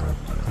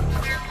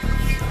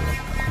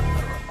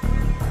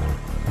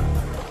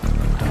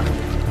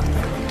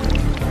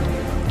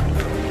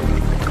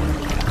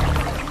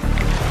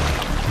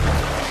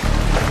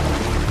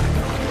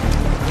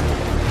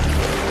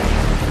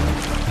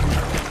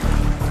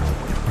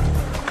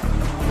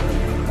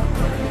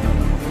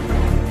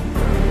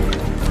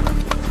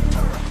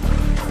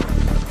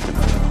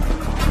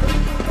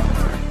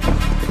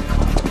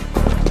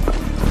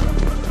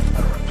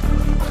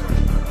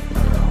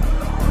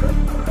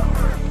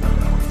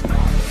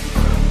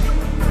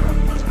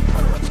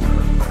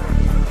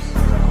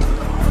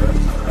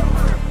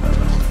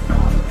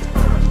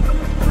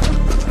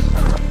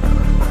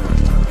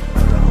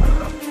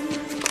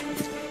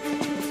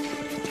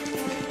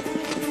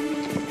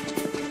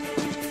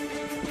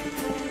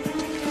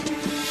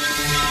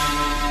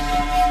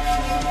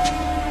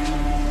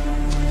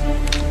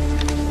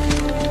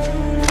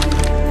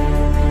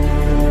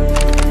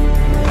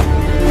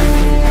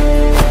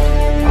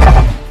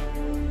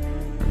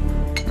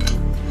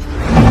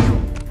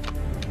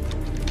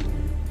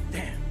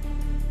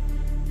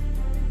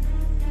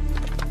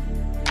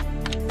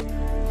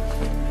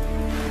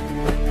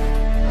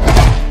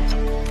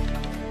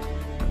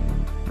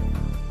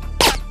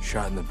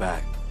 Shot in the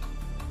back.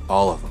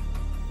 All of them.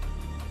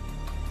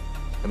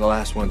 And the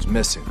last one's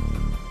missing.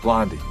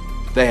 Blondie.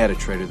 If they had a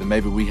traitor, then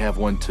maybe we have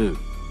one too.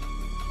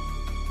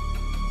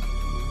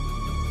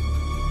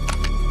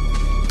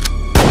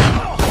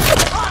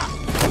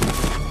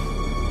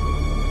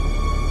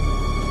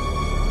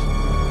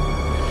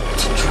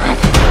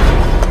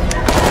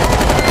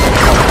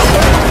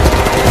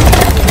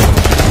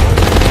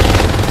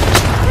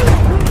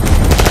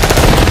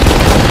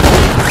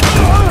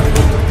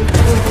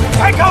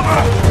 Take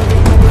cover!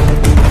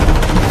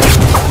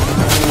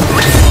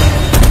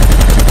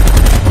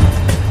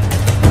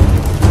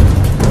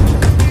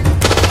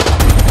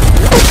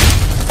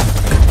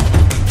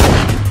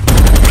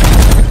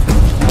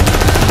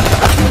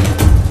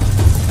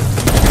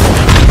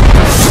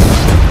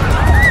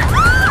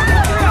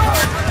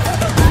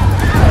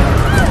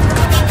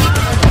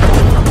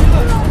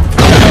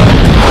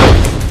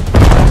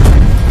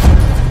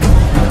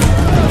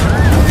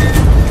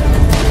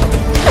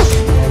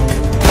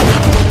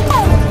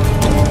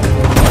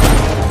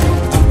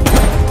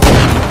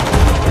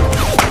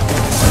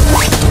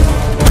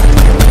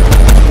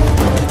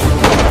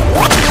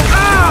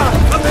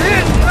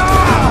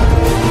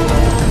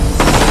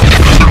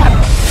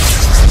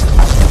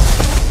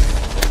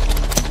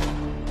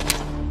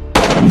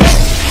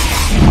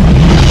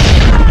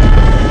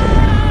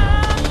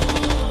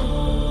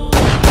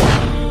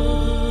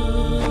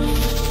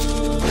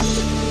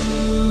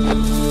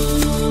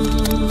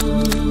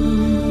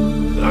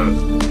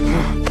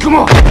 Come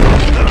on!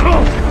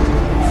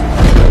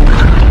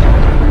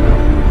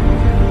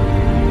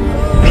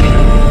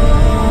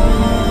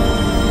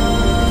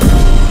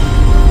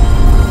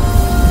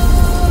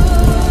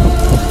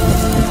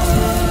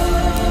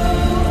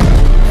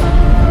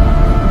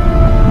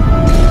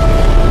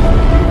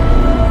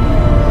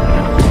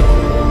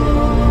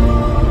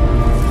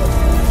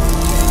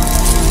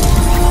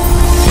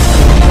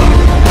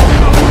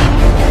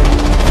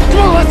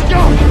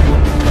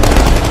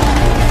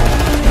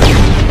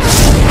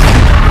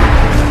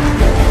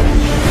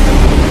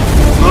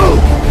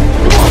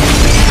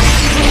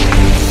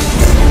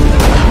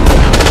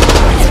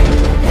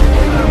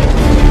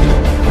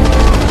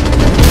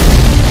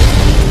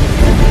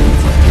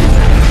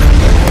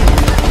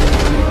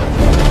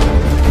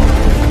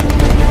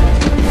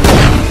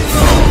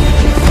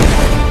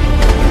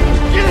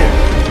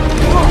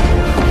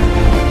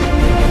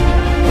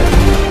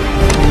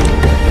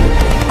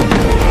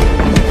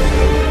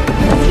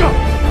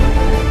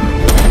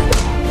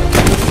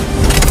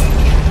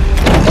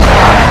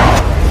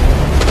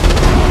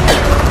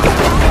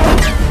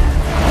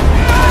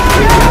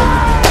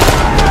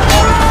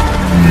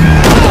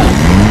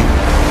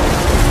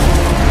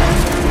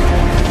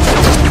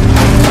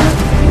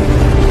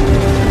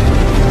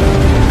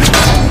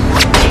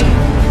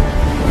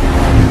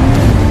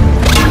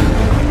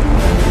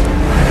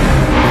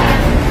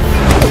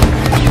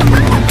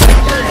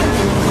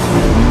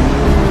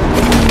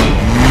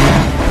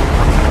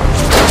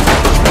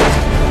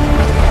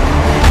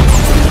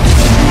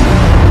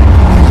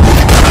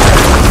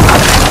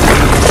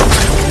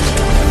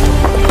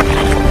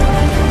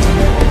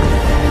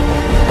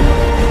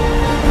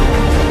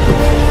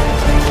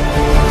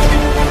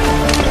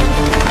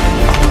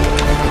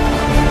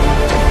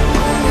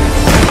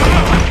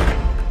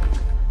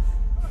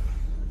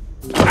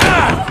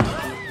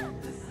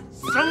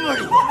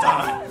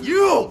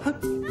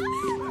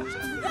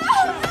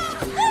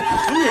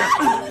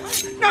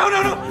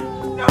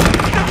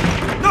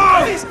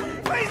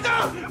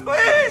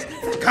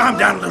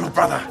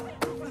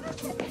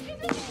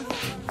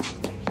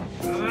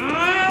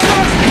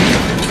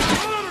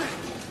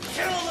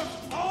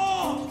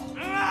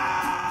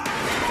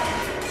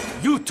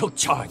 took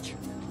charge.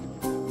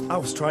 I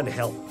was trying to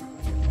help.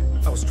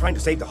 I was trying to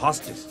save the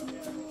hostages.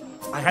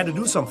 I had to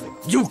do something.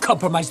 You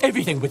compromised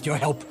everything with your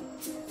help.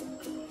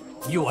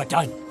 You are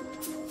done.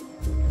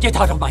 Get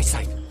out of my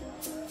sight.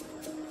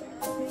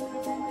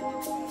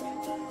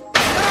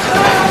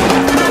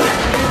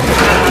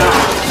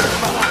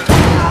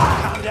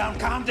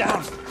 Calm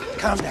down.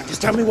 Calm down.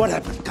 Just tell me what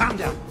happened. Calm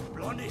down.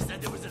 Blondie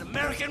said there was an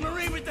American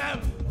Marine with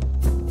them.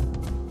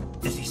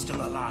 Is he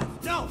still alive?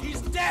 No,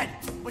 he's dead.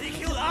 But he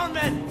killed our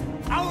men.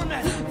 Our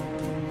men.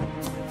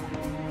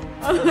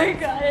 Oh my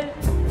god.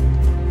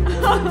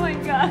 Oh my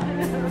god.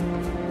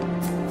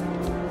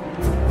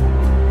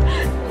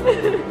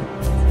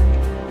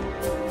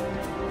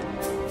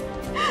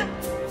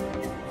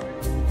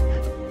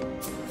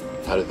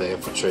 How did they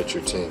infiltrate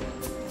your team?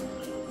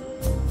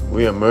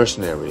 We are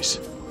mercenaries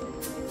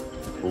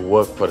who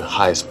work for the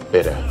highest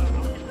bidder.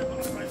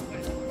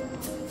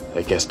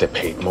 I guess they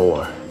paid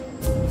more.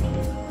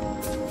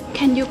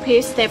 Can you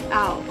please step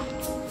out?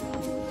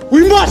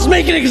 We must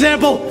make an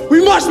example.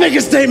 We must make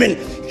a statement.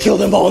 Kill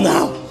them all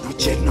now.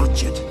 Not yet,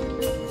 not yet.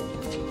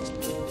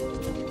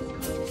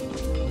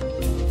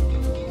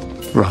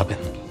 Robin,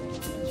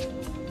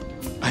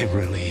 I'm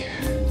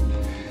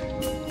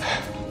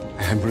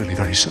really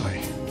very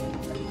sorry.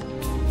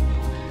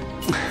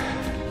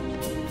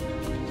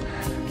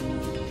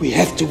 We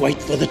have to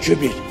wait for the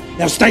tribute.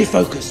 Now stay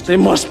focused. They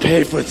must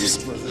pay for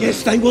this.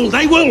 Yes, they will.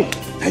 They will.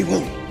 They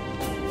will.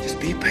 Just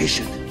be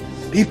patient.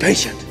 Be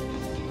patient.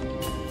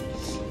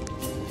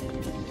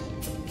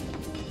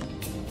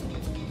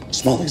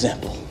 Small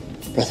example,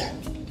 brother.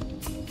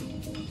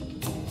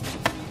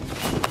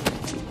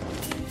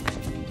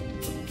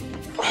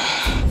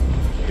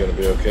 You gonna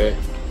be okay?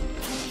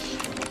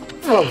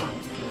 Oh.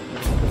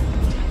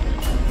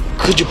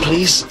 Could you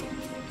please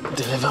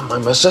deliver my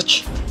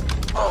message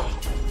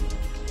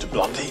to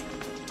Blondie?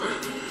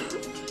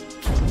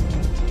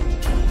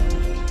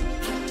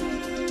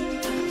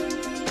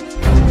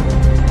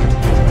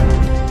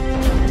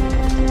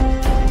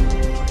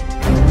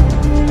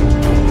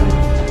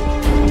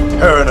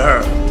 Her and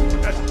her.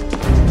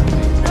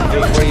 Hey,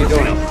 what are you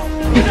doing?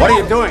 What are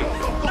you doing?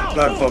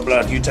 Blood for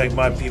blood. You take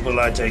my people,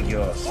 I take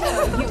yours.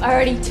 You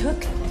already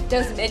took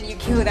those men you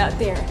killed out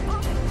there.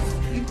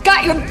 You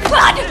got your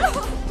blood!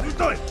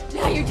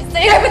 Now you're just a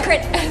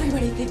hypocrite.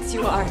 Everybody thinks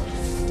you are.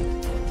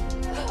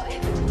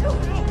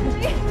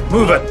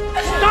 Move it.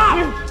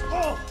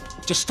 Stop!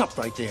 Just stop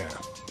right there.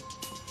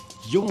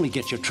 You only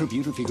get your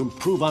tribute if you can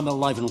prove I'm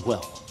alive and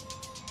well.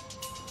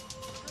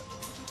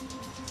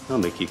 I'll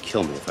make you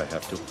kill me if I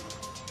have to.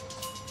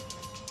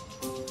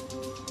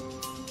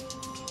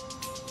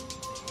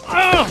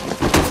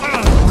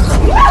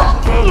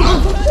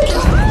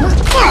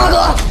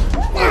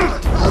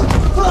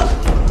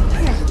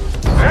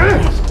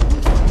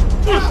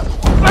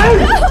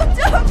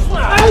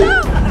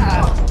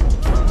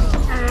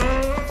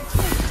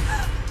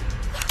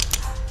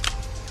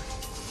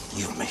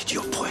 You've made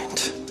your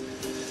point.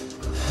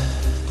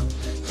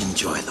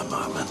 Enjoy the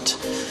moment.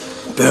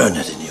 Burn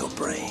it in your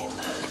brain.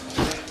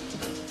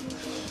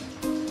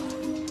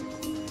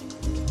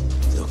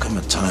 There'll come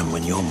a time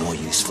when you're more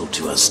useful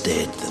to us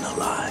dead than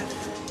alive.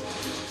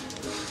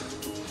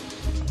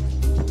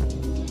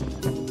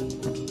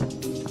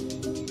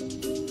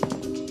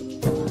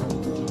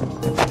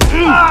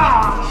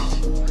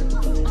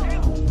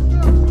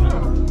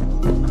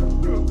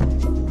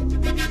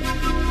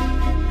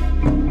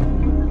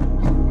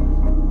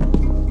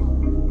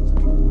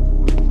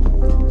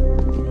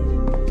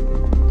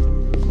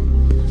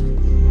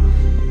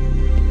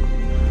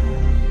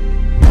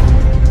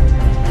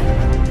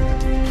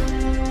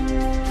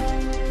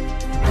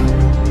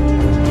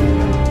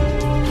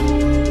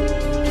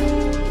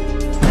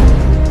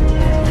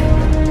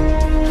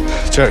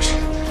 Church,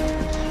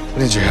 I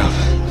need your help.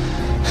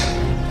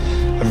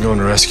 I'm going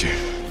to rescue.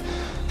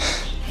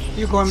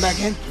 You going back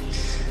in?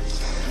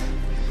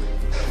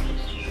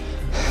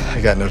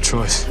 I got no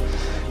choice.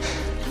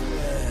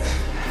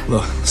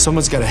 Look,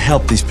 someone's got to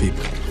help these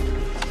people.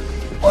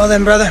 Well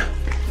then, brother,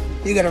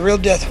 you got a real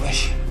death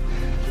wish.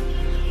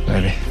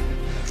 Maybe.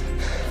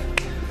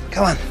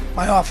 Come on,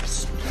 my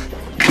office.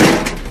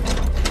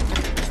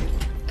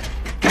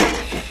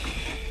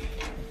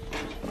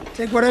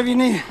 Take whatever you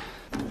need.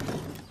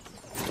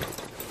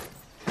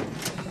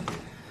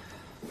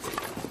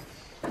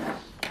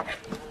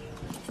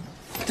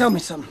 Tell me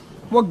something.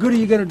 What good are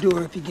you gonna do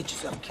her if you get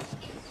yourself killed?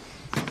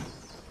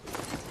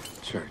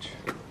 Church,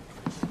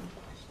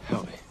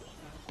 help me.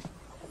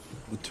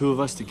 The two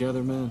of us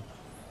together, man.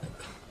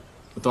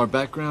 With our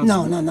backgrounds.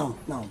 No,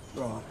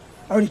 bro.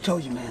 I already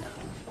told you, man.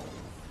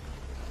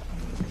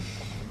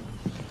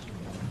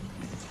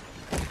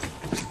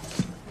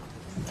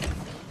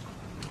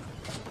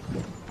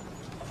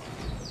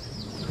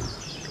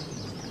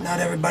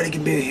 Not everybody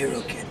can be a hero,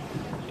 kid.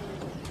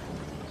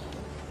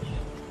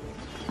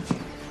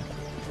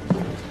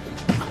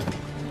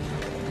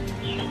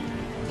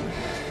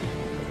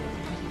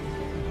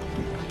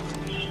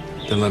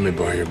 Then let me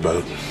borrow your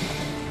boat.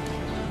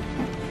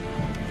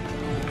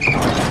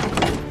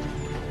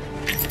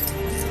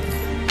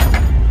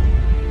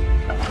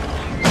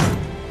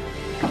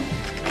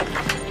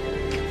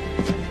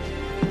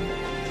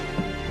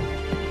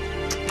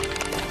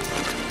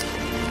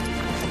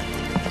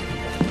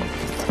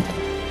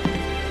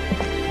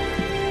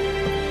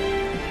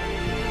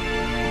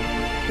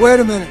 Wait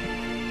a minute.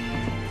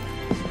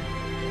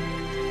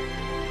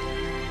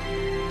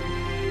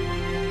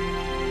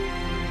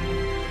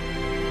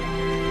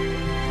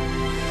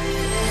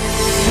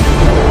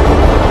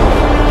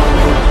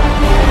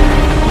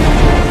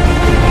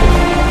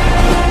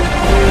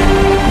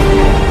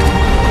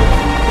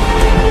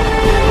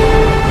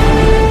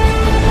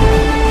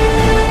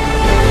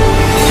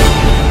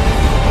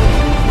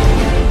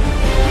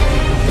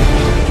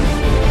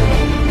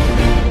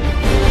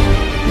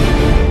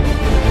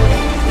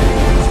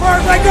 As far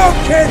as I go,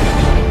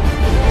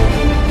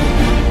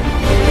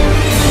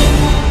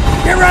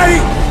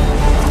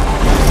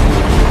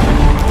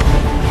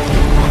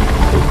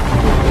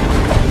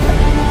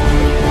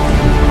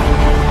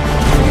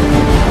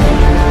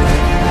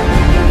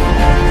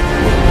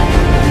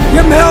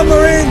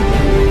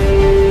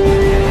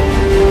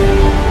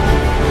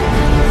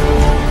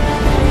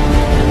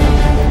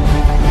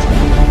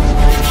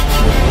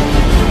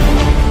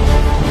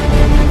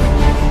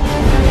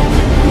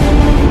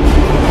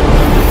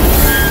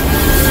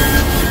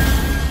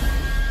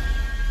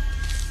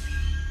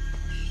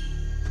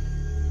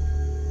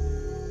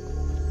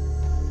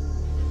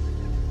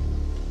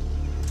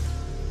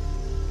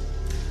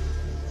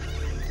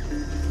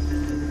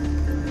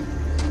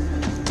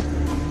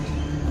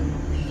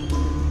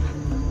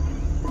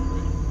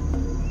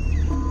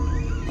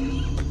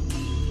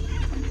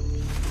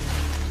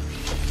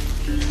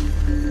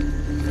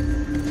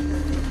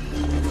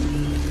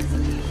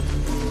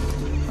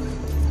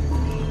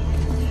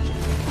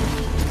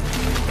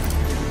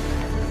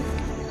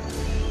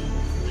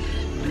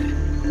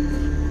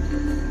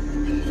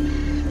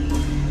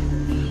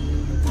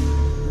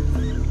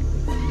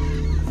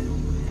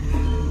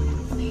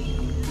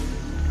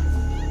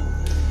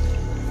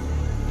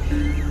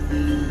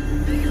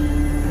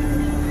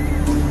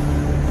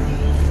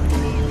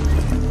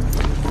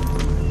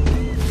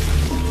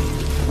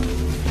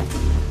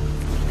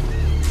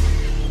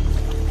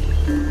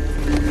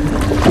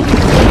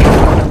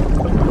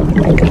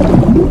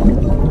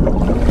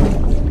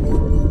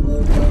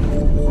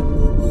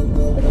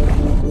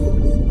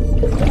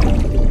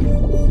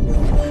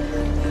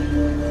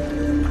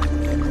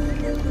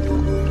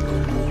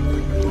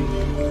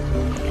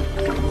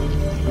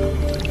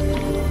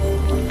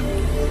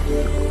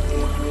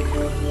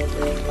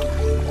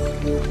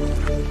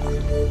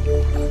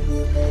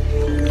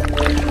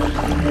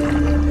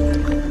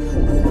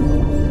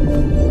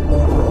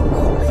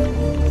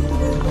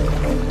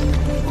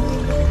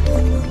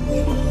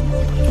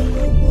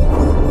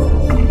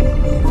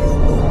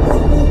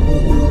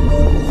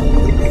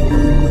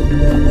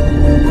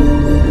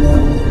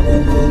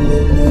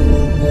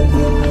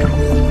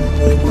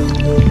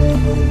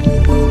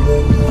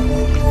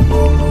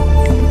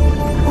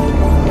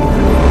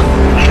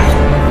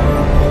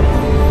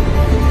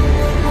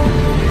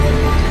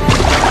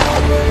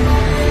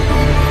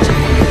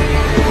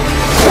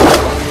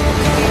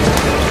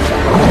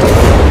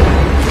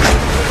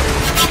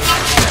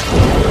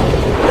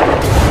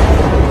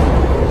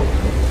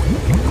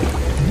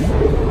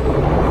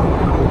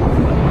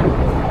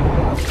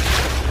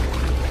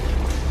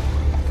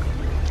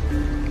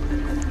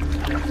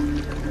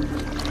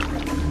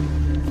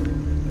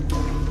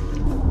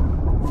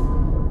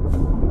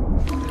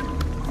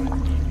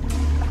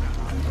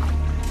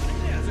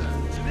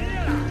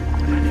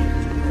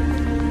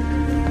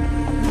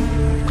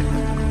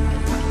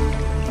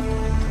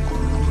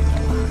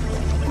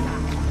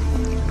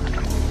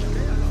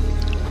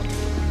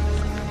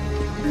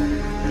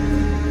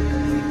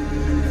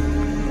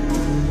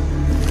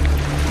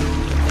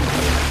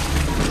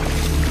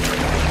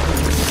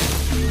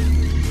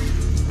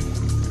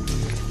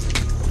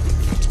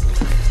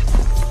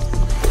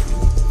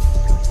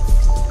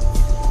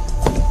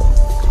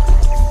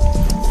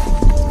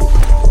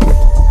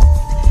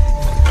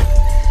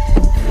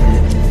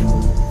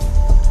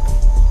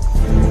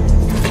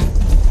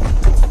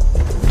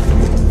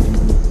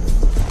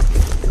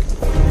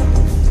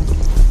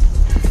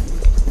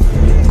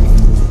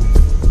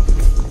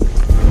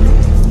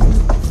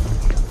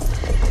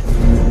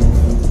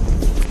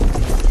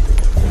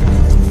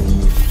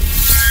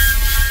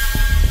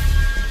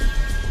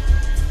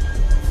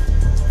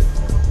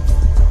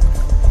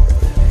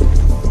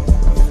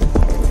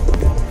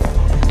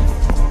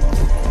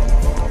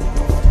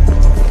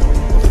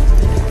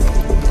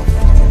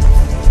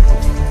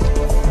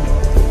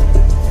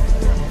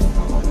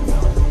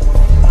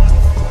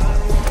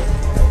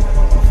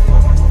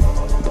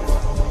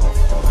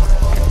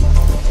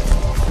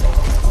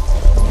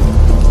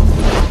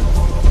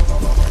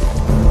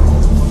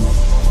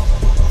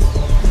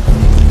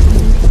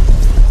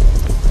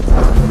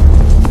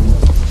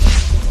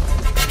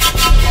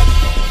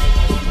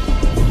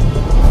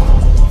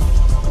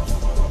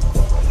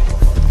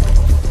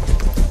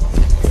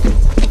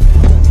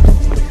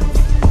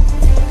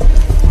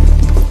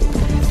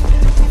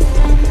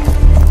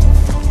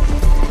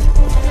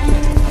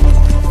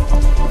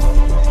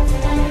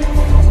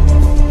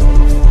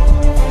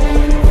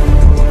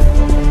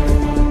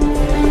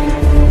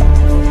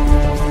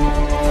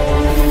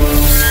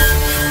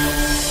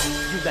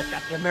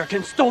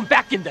 Americans throw him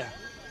back in there.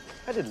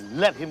 I didn't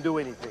let him do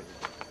anything.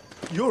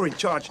 You're in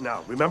charge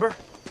now, remember?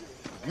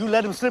 You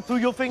let him slip through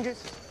your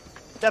fingers?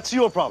 That's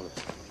your problem.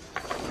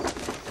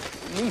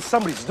 At least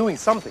somebody's doing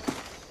something.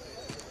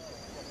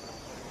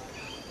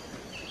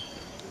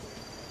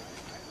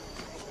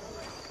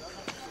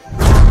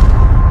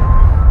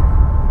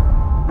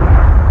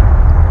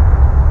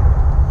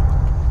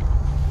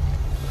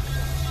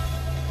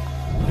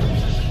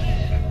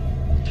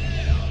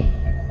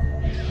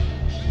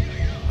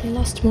 They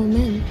lost more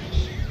men.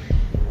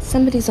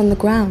 Somebody's on the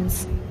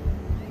grounds.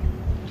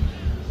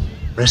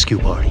 Rescue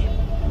party.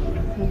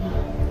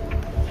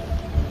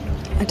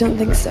 I don't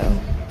think so.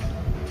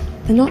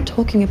 They're not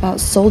talking about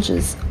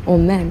soldiers or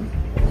men.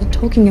 They're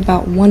talking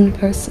about one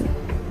person.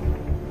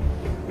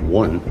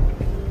 One?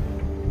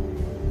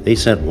 They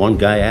sent one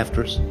guy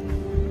after us?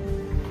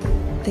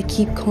 They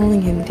keep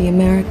calling him the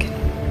American.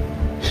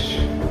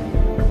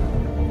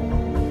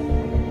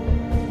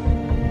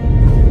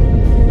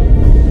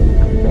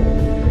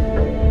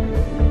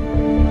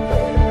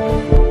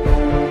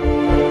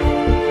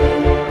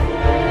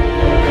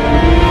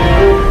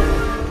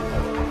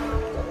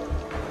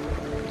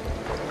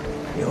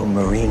 Your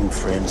Marine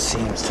friend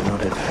seems to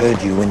not have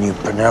heard you when you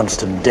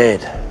pronounced him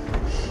dead.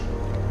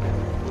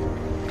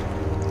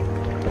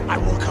 I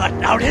will cut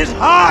out his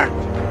heart!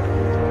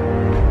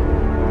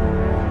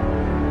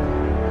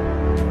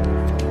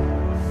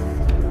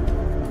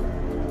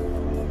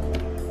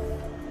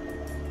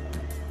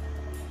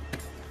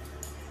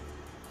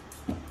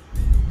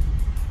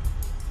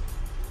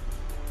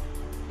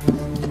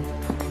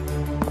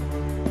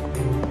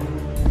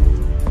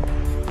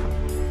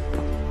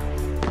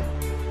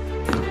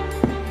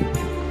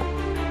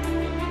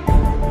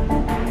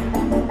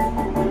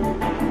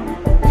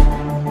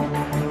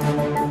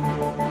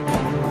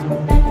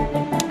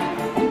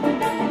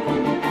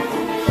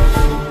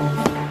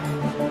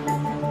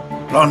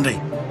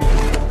 Blondie,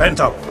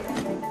 Bento,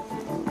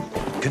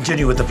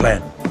 continue with the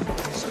plan.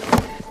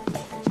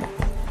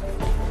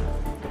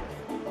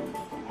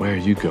 Where are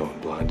you going,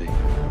 Blondie?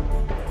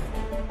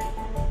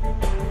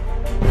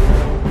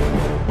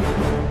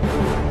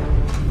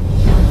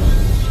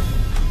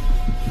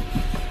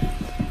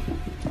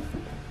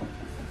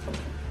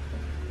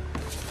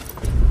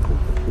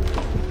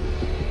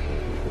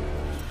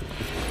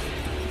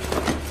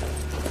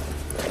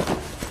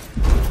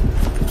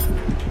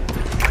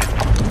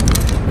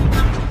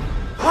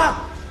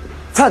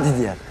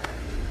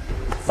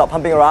 Stop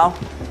pumping around.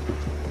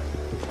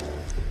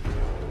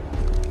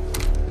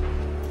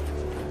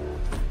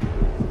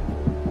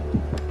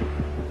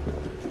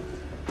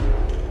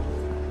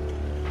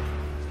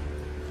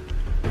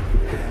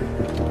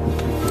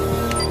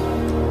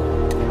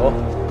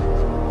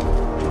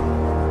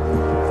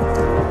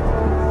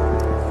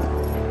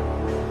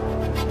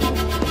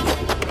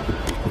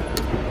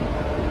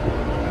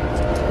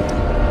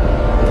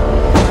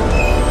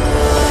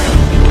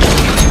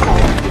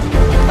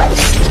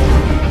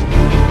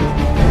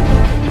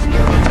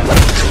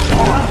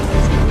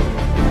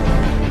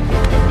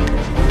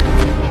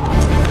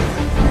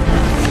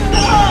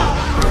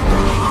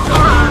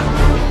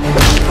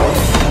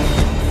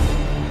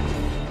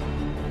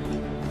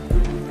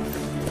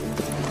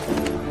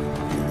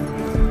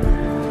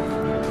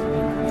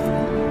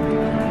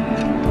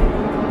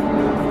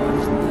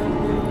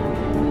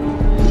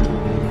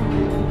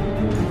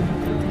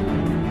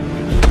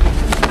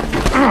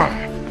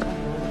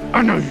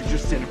 I know you're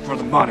just in it for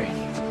the money.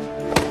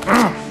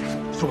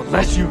 So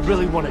unless you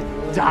really want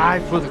to die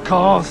for the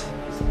cause,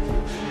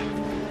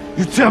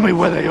 you tell me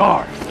where they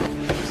are.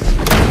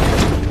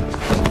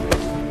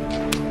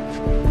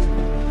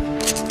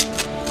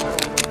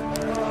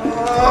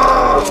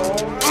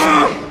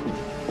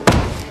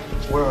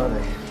 Where are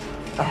they?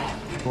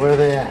 Where are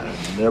they at?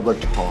 Never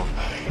talk.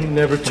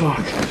 Never talk.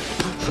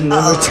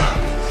 Never talk.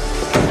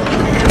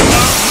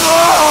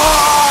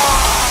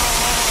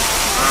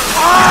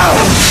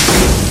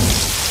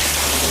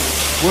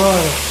 Where are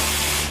they?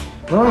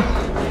 Huh?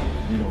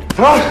 You don't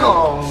talk?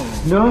 Oh.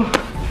 No?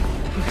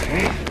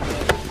 Okay.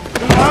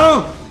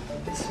 No!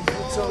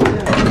 It's over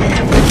there.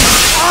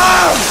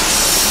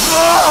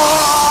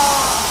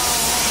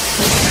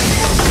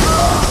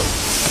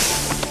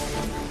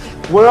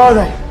 Where are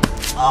they?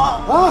 Huh?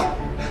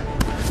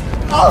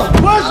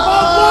 Where's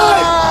my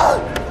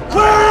wife?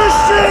 Where is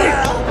she?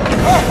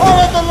 All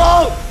at the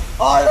law!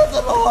 All at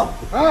the law!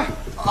 Huh?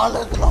 All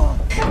at the law.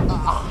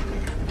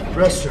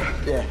 Rest her.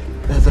 Yeah,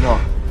 that's it all.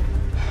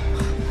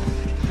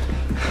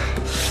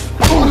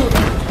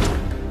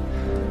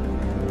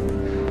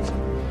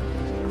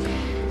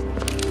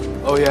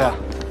 Oh yeah.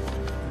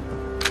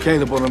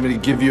 Caleb wanted me to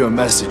give you a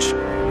message.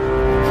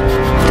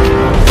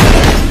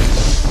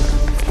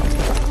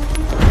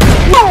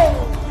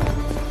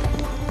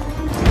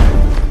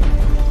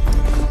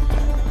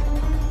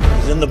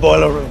 He's in the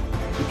boiler room.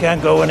 He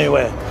can't go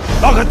anywhere.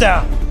 Lock it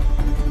down.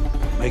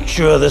 Make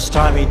sure this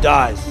time he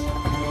dies.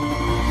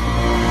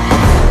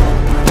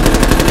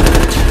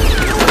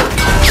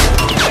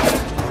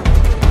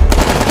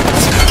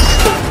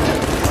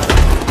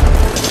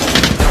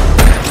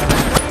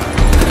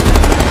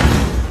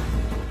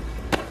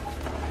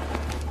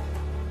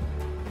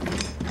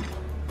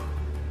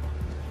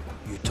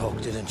 talk,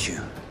 didn't you?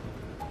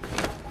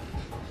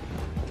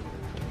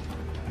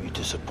 You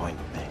disappoint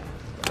me.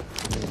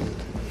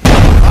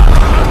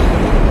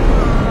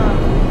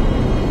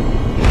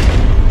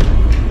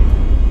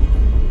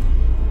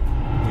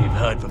 We've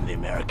heard from the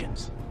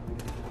Americans.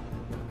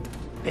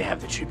 They have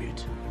the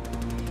tribute.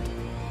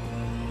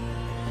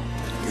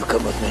 You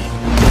come with me.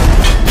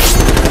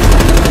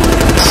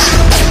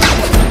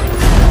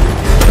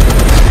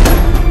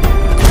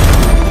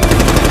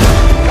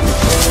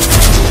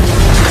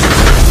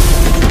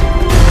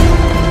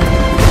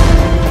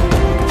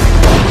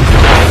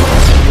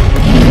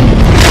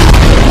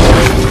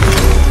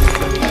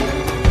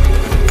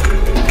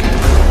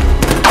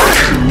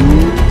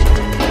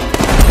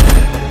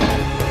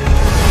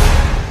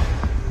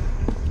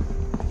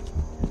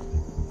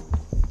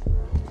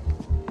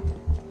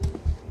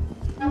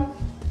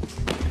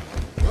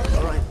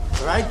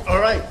 All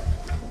right.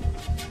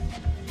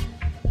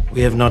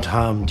 We have not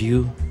harmed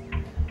you.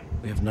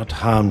 We have not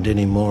harmed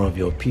any more of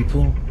your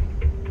people.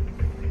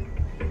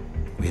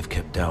 We have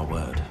kept our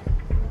word.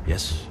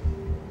 Yes?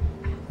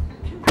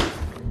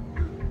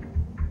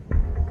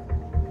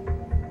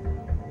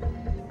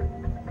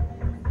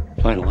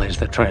 Finalize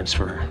the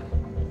transfer.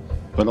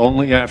 But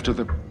only after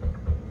the...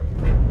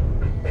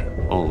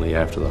 Only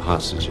after the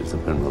hostages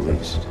have been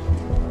released.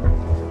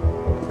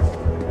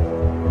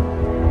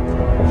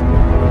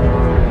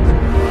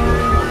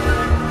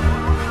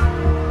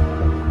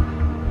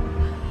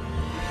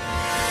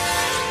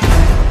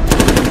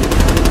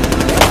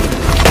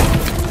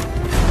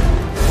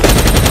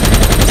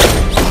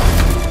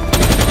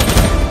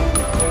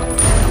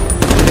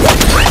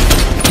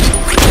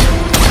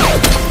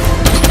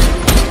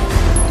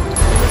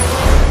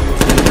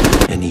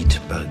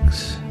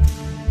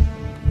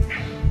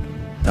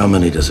 How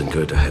many doesn't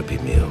go to Happy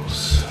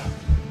Meals?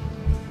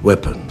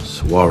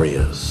 Weapons,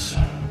 warriors.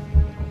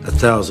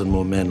 1,000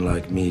 more men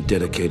like me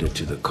dedicated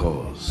to the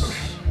cause.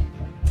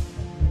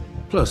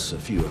 Plus a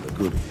few other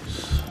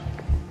goodies.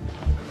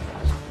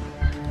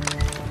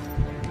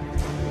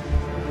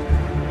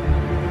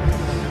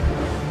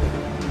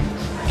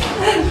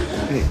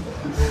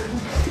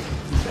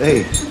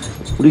 Hey,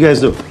 what are you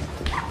guys doing?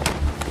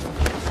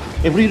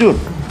 Hey, what are you doing?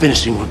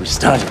 Finishing what we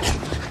started.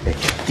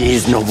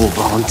 These noble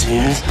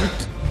volunteers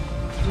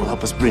will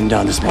help us bring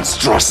down this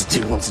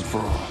monstrosity once and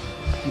for all.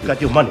 You got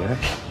your money, right?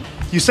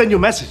 You send your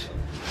message.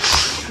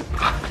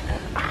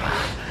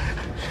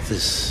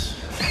 This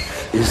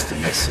is the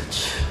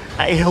message.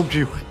 I helped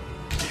you.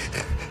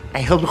 I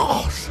held the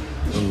horse.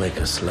 Don't make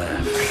us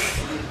laugh.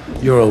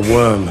 You're a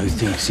worm who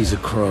thinks he's a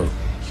crow.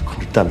 You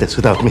couldn't have done this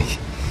without me.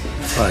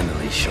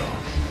 Finally, Shaw.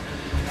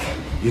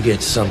 You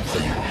get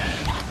something.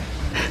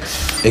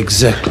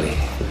 Exactly.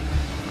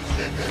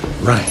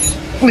 Right.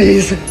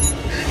 Please.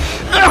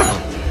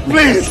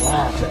 Please.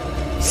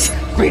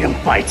 Freedom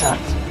fighter.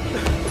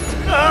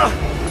 No.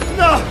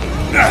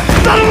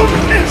 Son of a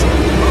bitch.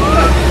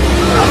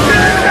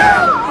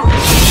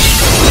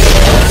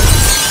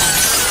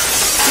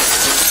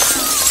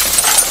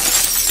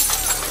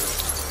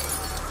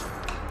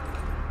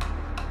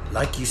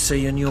 Like you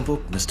say in your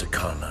book, Mr.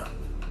 Connor,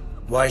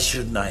 why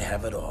shouldn't I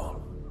have it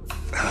all?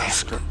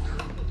 Oscar.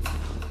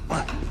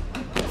 Let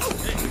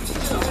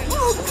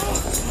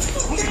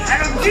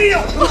him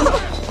deal!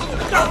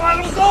 Don't let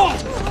him go!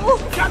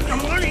 Got the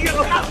money you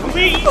got for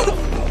me!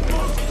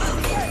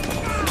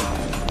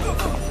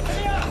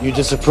 You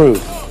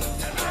disapprove.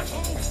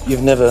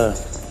 You've never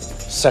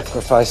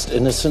sacrificed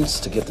innocence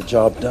to get the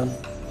job done?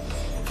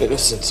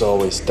 Innocents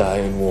always die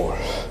in war.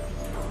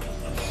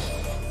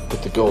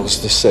 But the goal is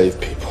to save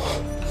people,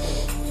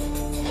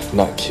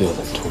 not kill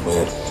them to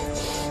win.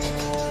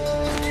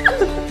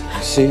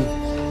 See?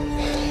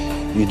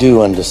 You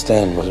do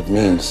understand what it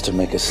means to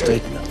make a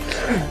statement.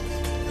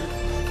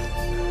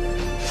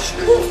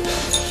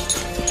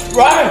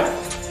 Run!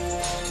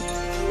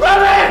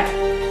 Run!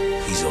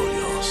 He's all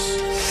yours.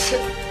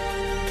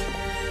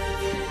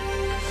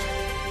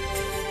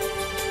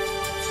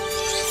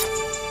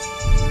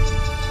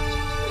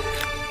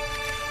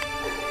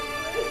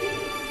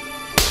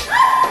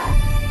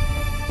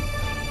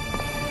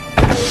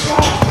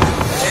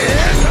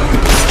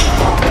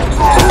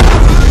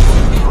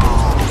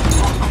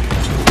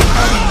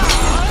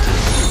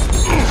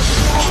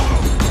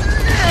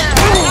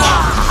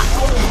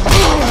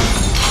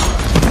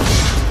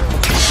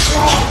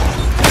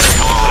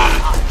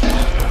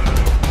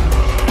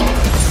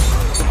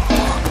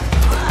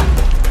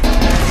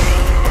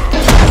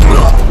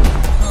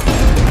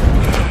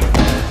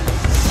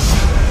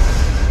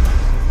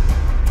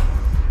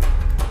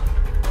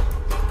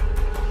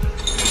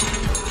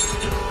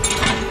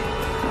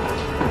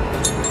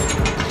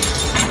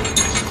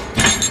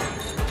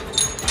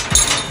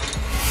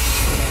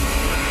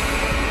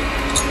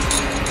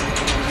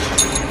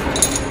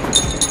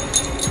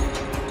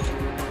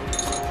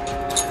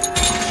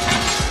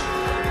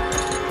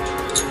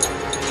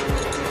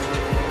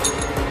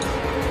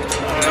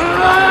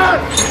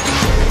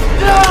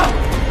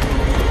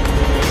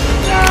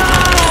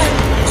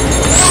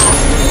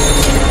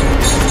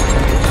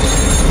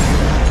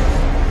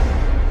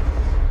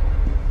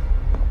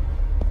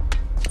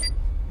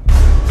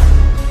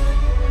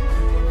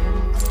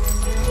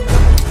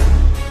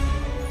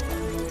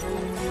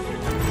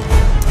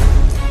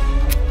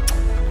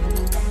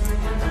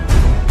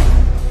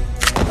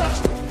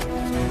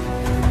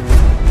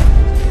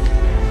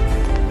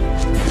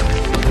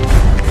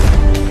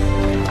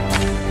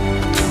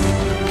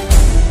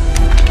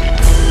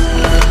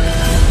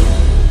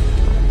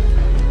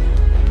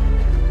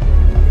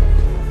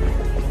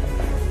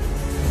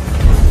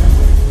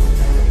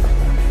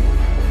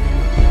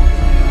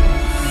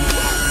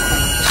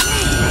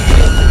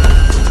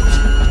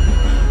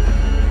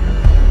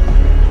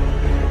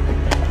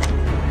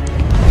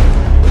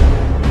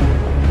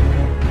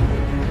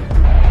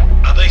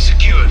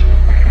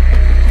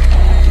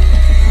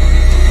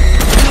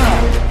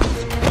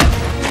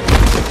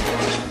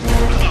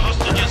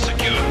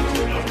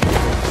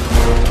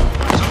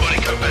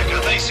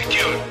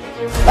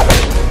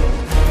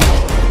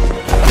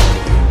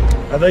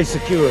 they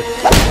secured?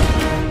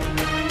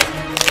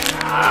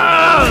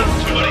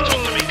 Somebody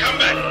talk to me. Come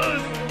back.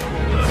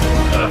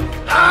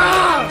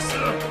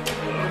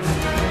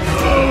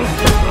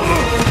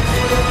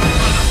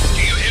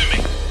 Do you hear me?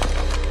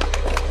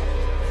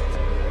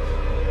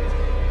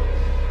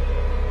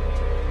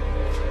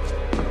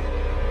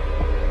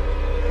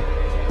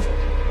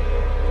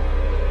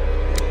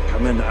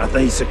 Commander, are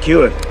they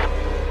secured?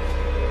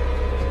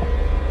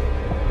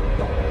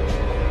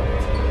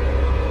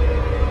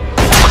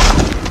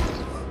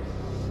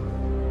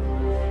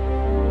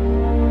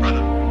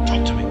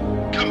 Talk to me.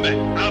 Come back.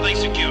 Are they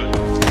secured?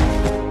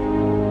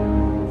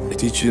 They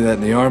teach you that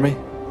in the army?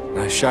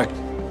 Nice shot.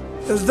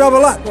 There's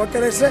double up. What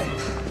can I say?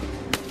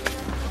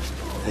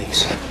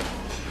 Thanks.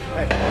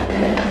 Hey,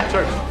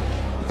 sir.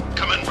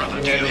 Come in,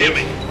 brother. Do you hear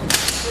me?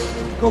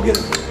 Go get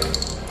him.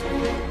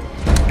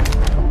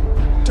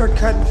 Start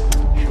cutting.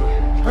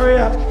 Hurry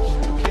up.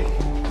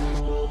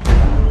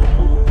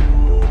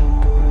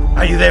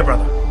 Are you there,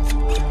 brother?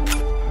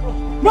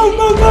 Move,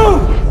 move,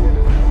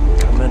 move!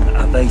 Commander,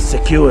 are they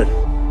secured?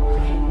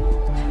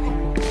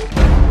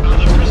 Are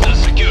the prisoners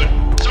secured?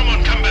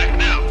 Someone come back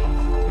now.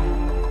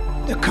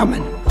 They're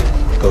coming.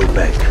 Go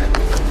back.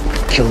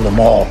 Kill them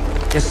all.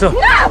 Yes, sir. No!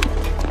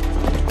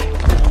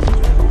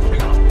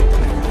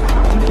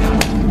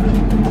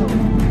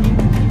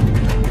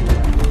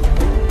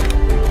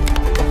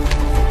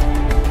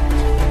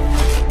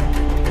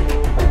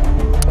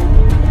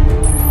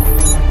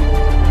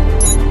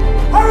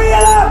 Hurry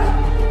it up!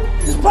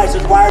 This place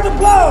is wired to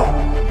blow!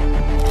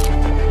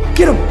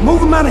 Get him!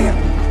 Move him out of here!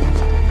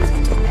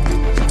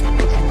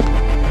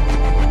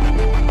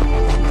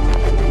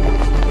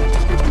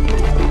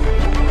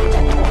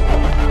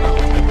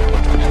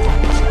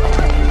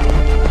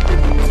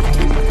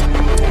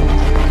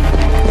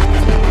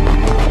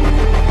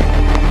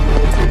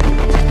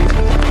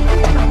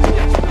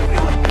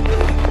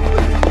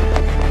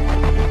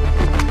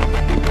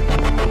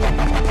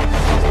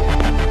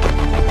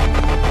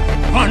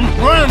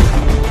 Run!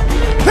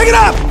 Pick it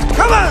up!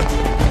 Come on!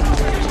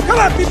 Come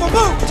on, people,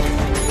 move!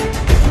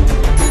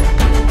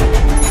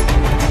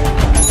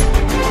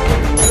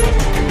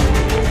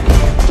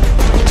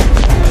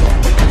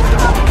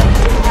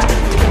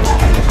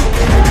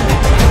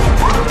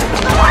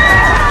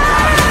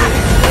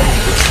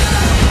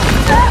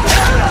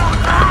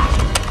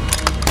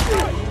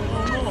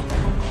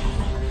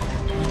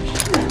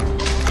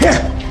 Here,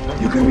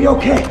 you gonna be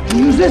okay. Can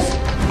you use this?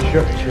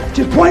 Sure.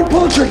 Just point,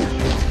 pull the trigger.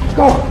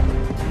 Go.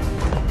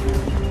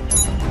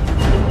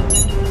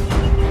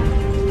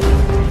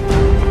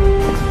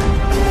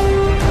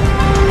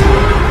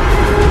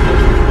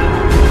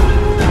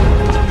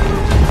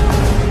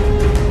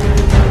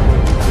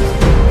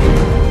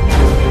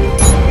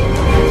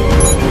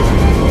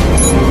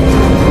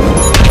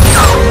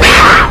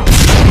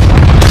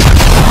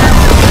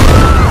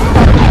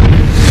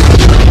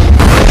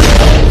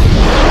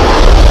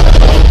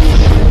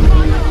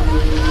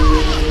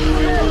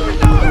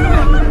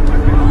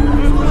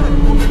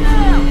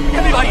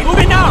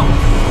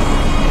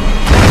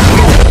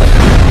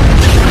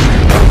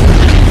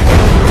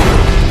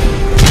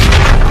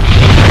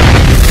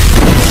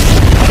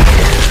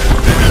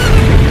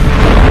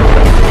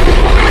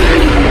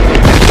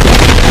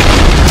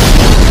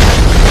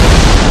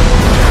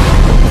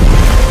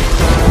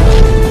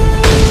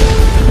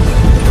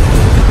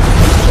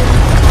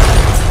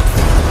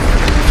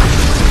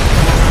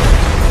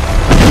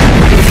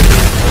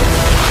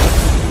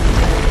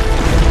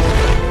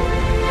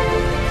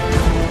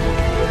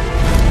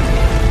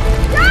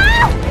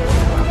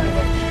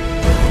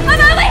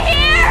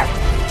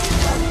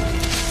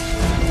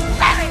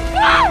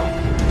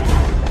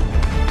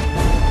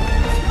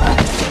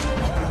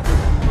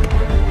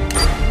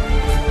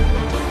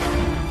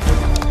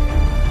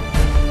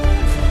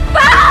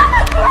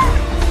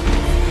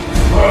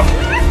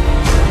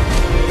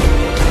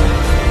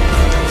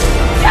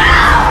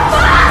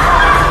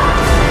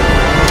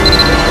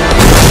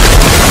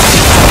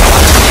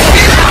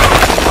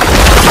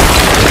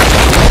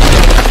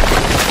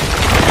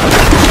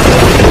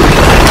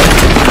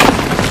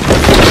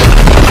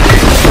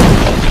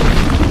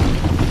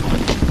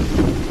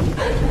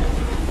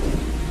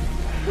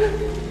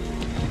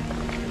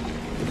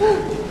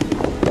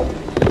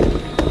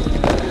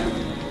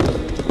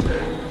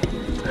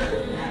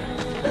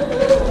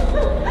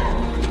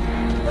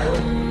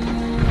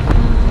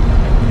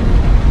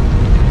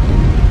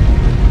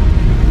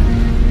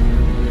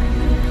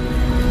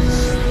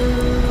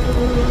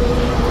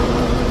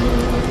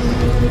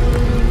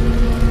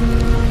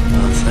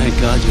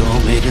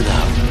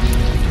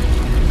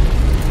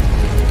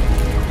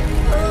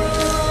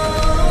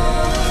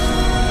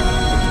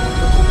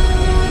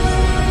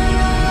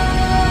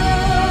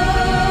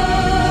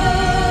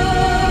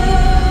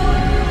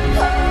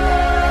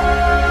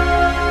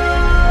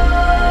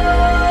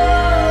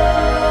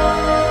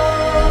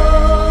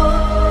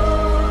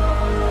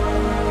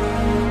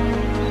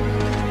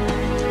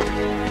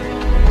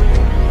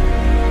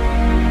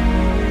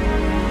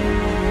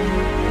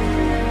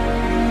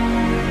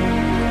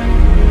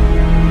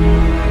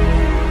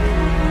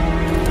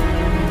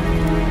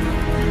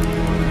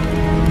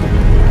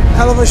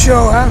 Hell of a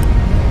show, huh?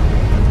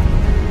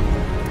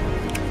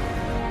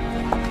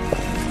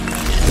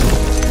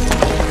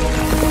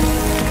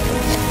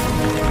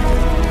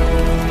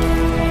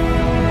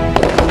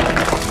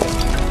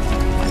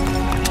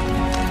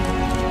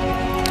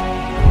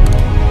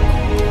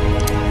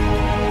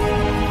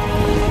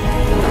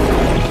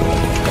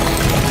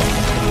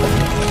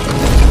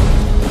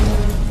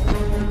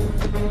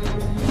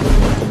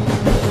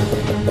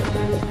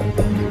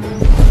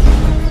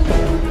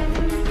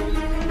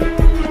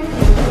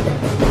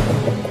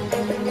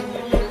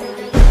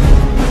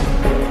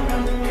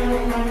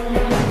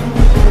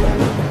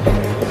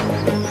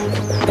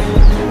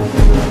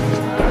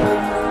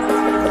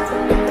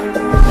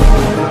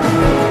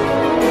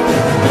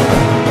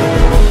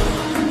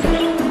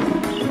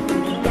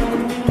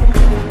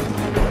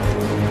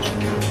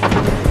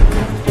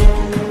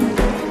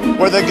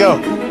 Where'd they go?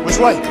 Which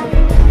way?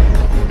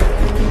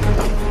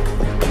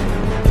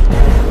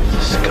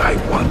 This guy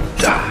won't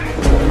die.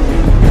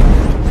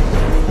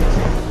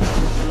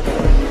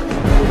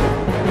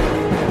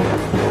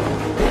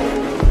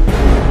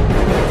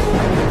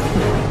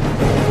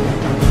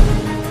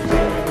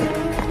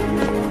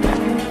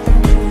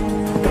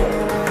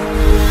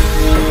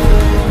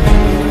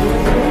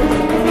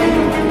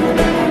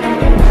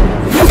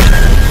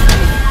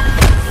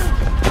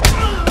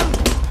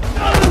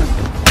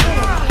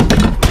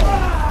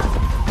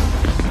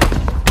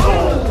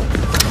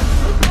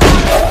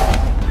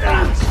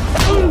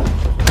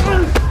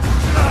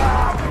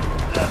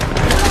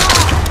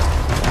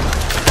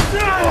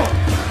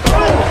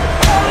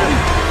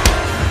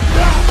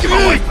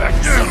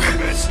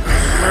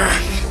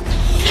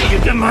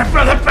 Get my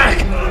brother back!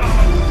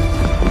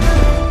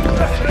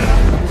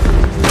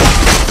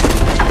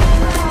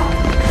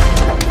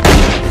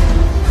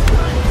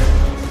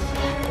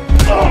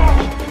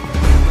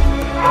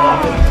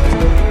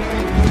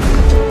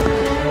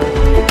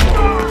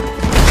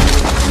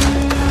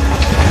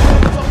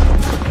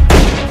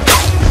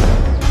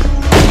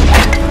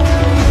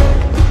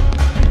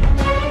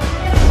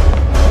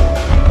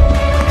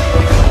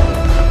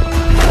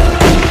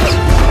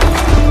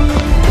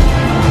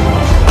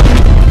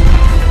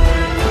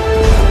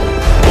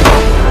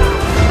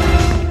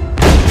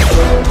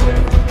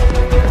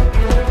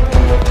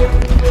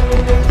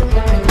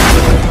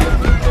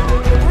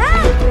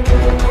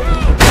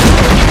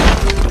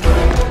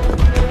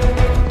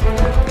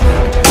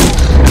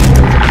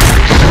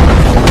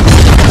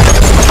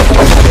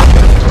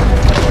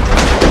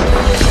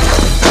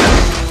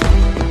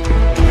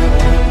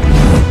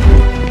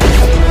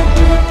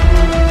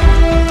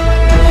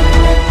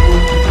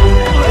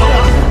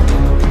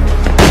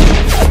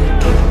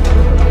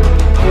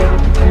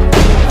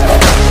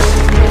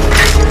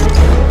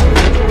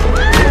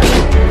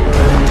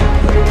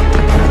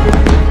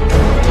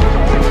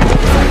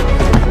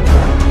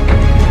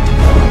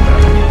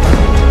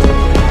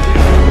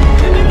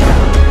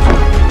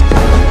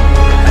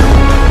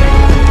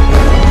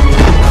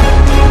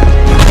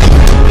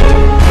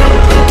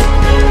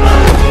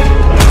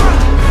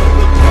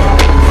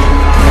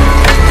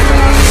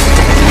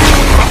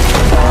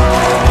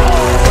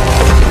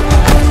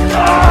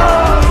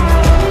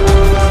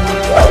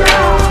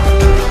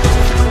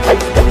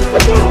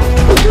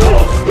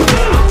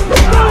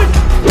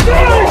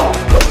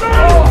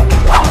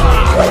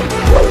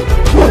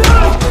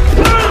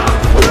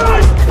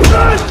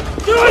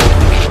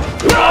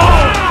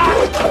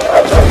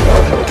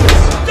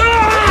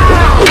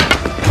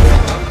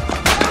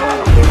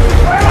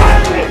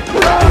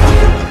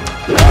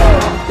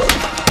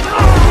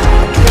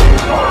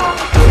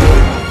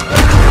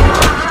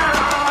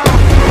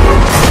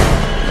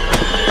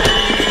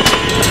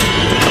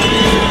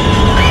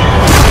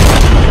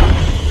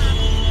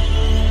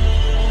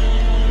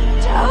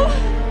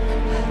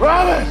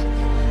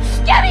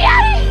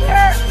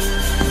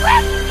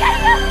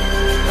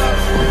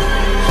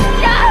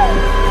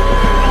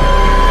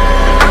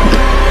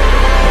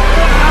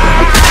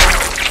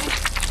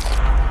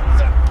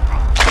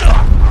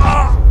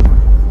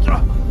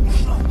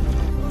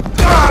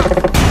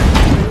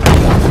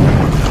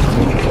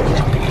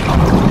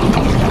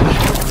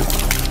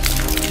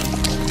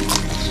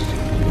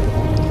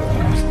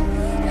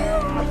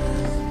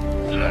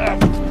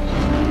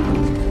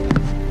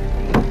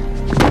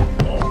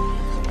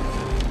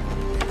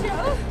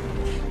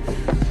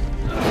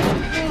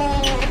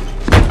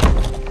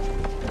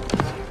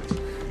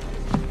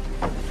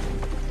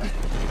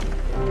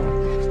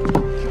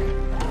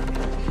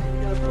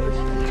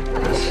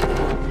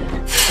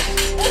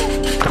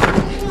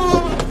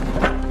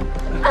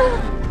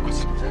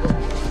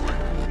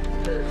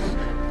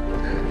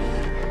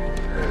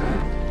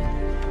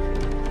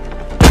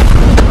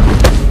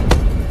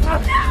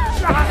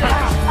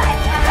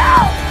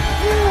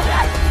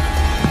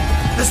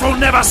 This will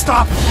never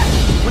stop!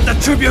 With the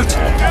tribute,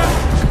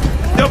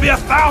 there'll be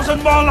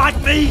 1,000 more like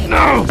me!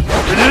 No!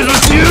 It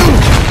isn't you!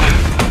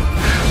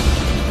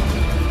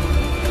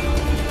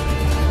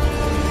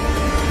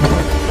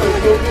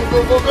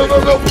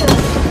 Go!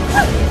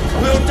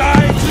 We'll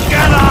die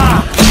together!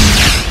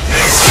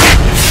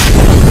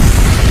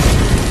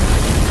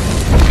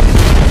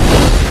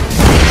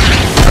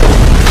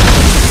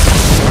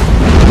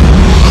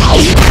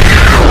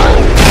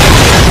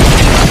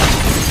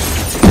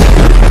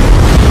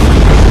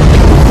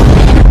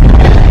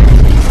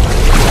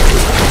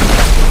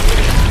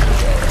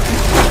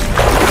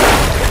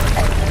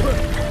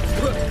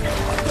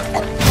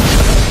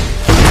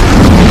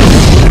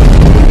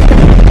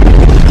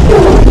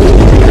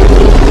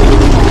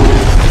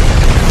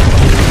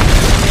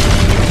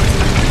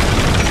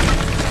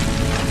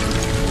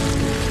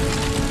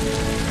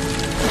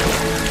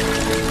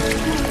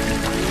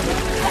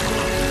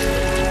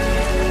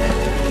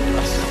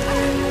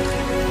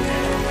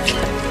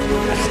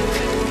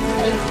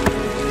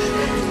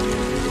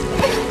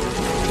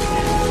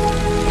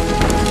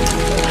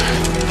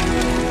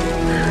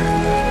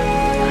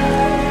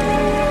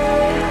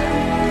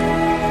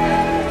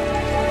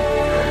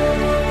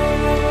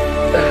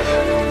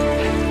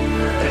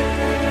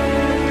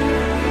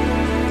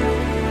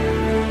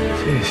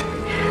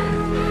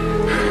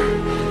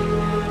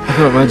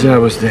 thought my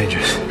job was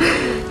dangerous.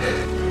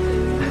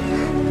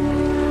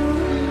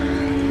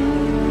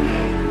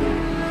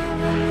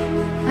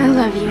 I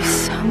love you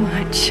so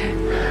much.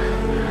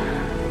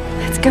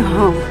 Let's go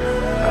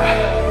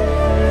home.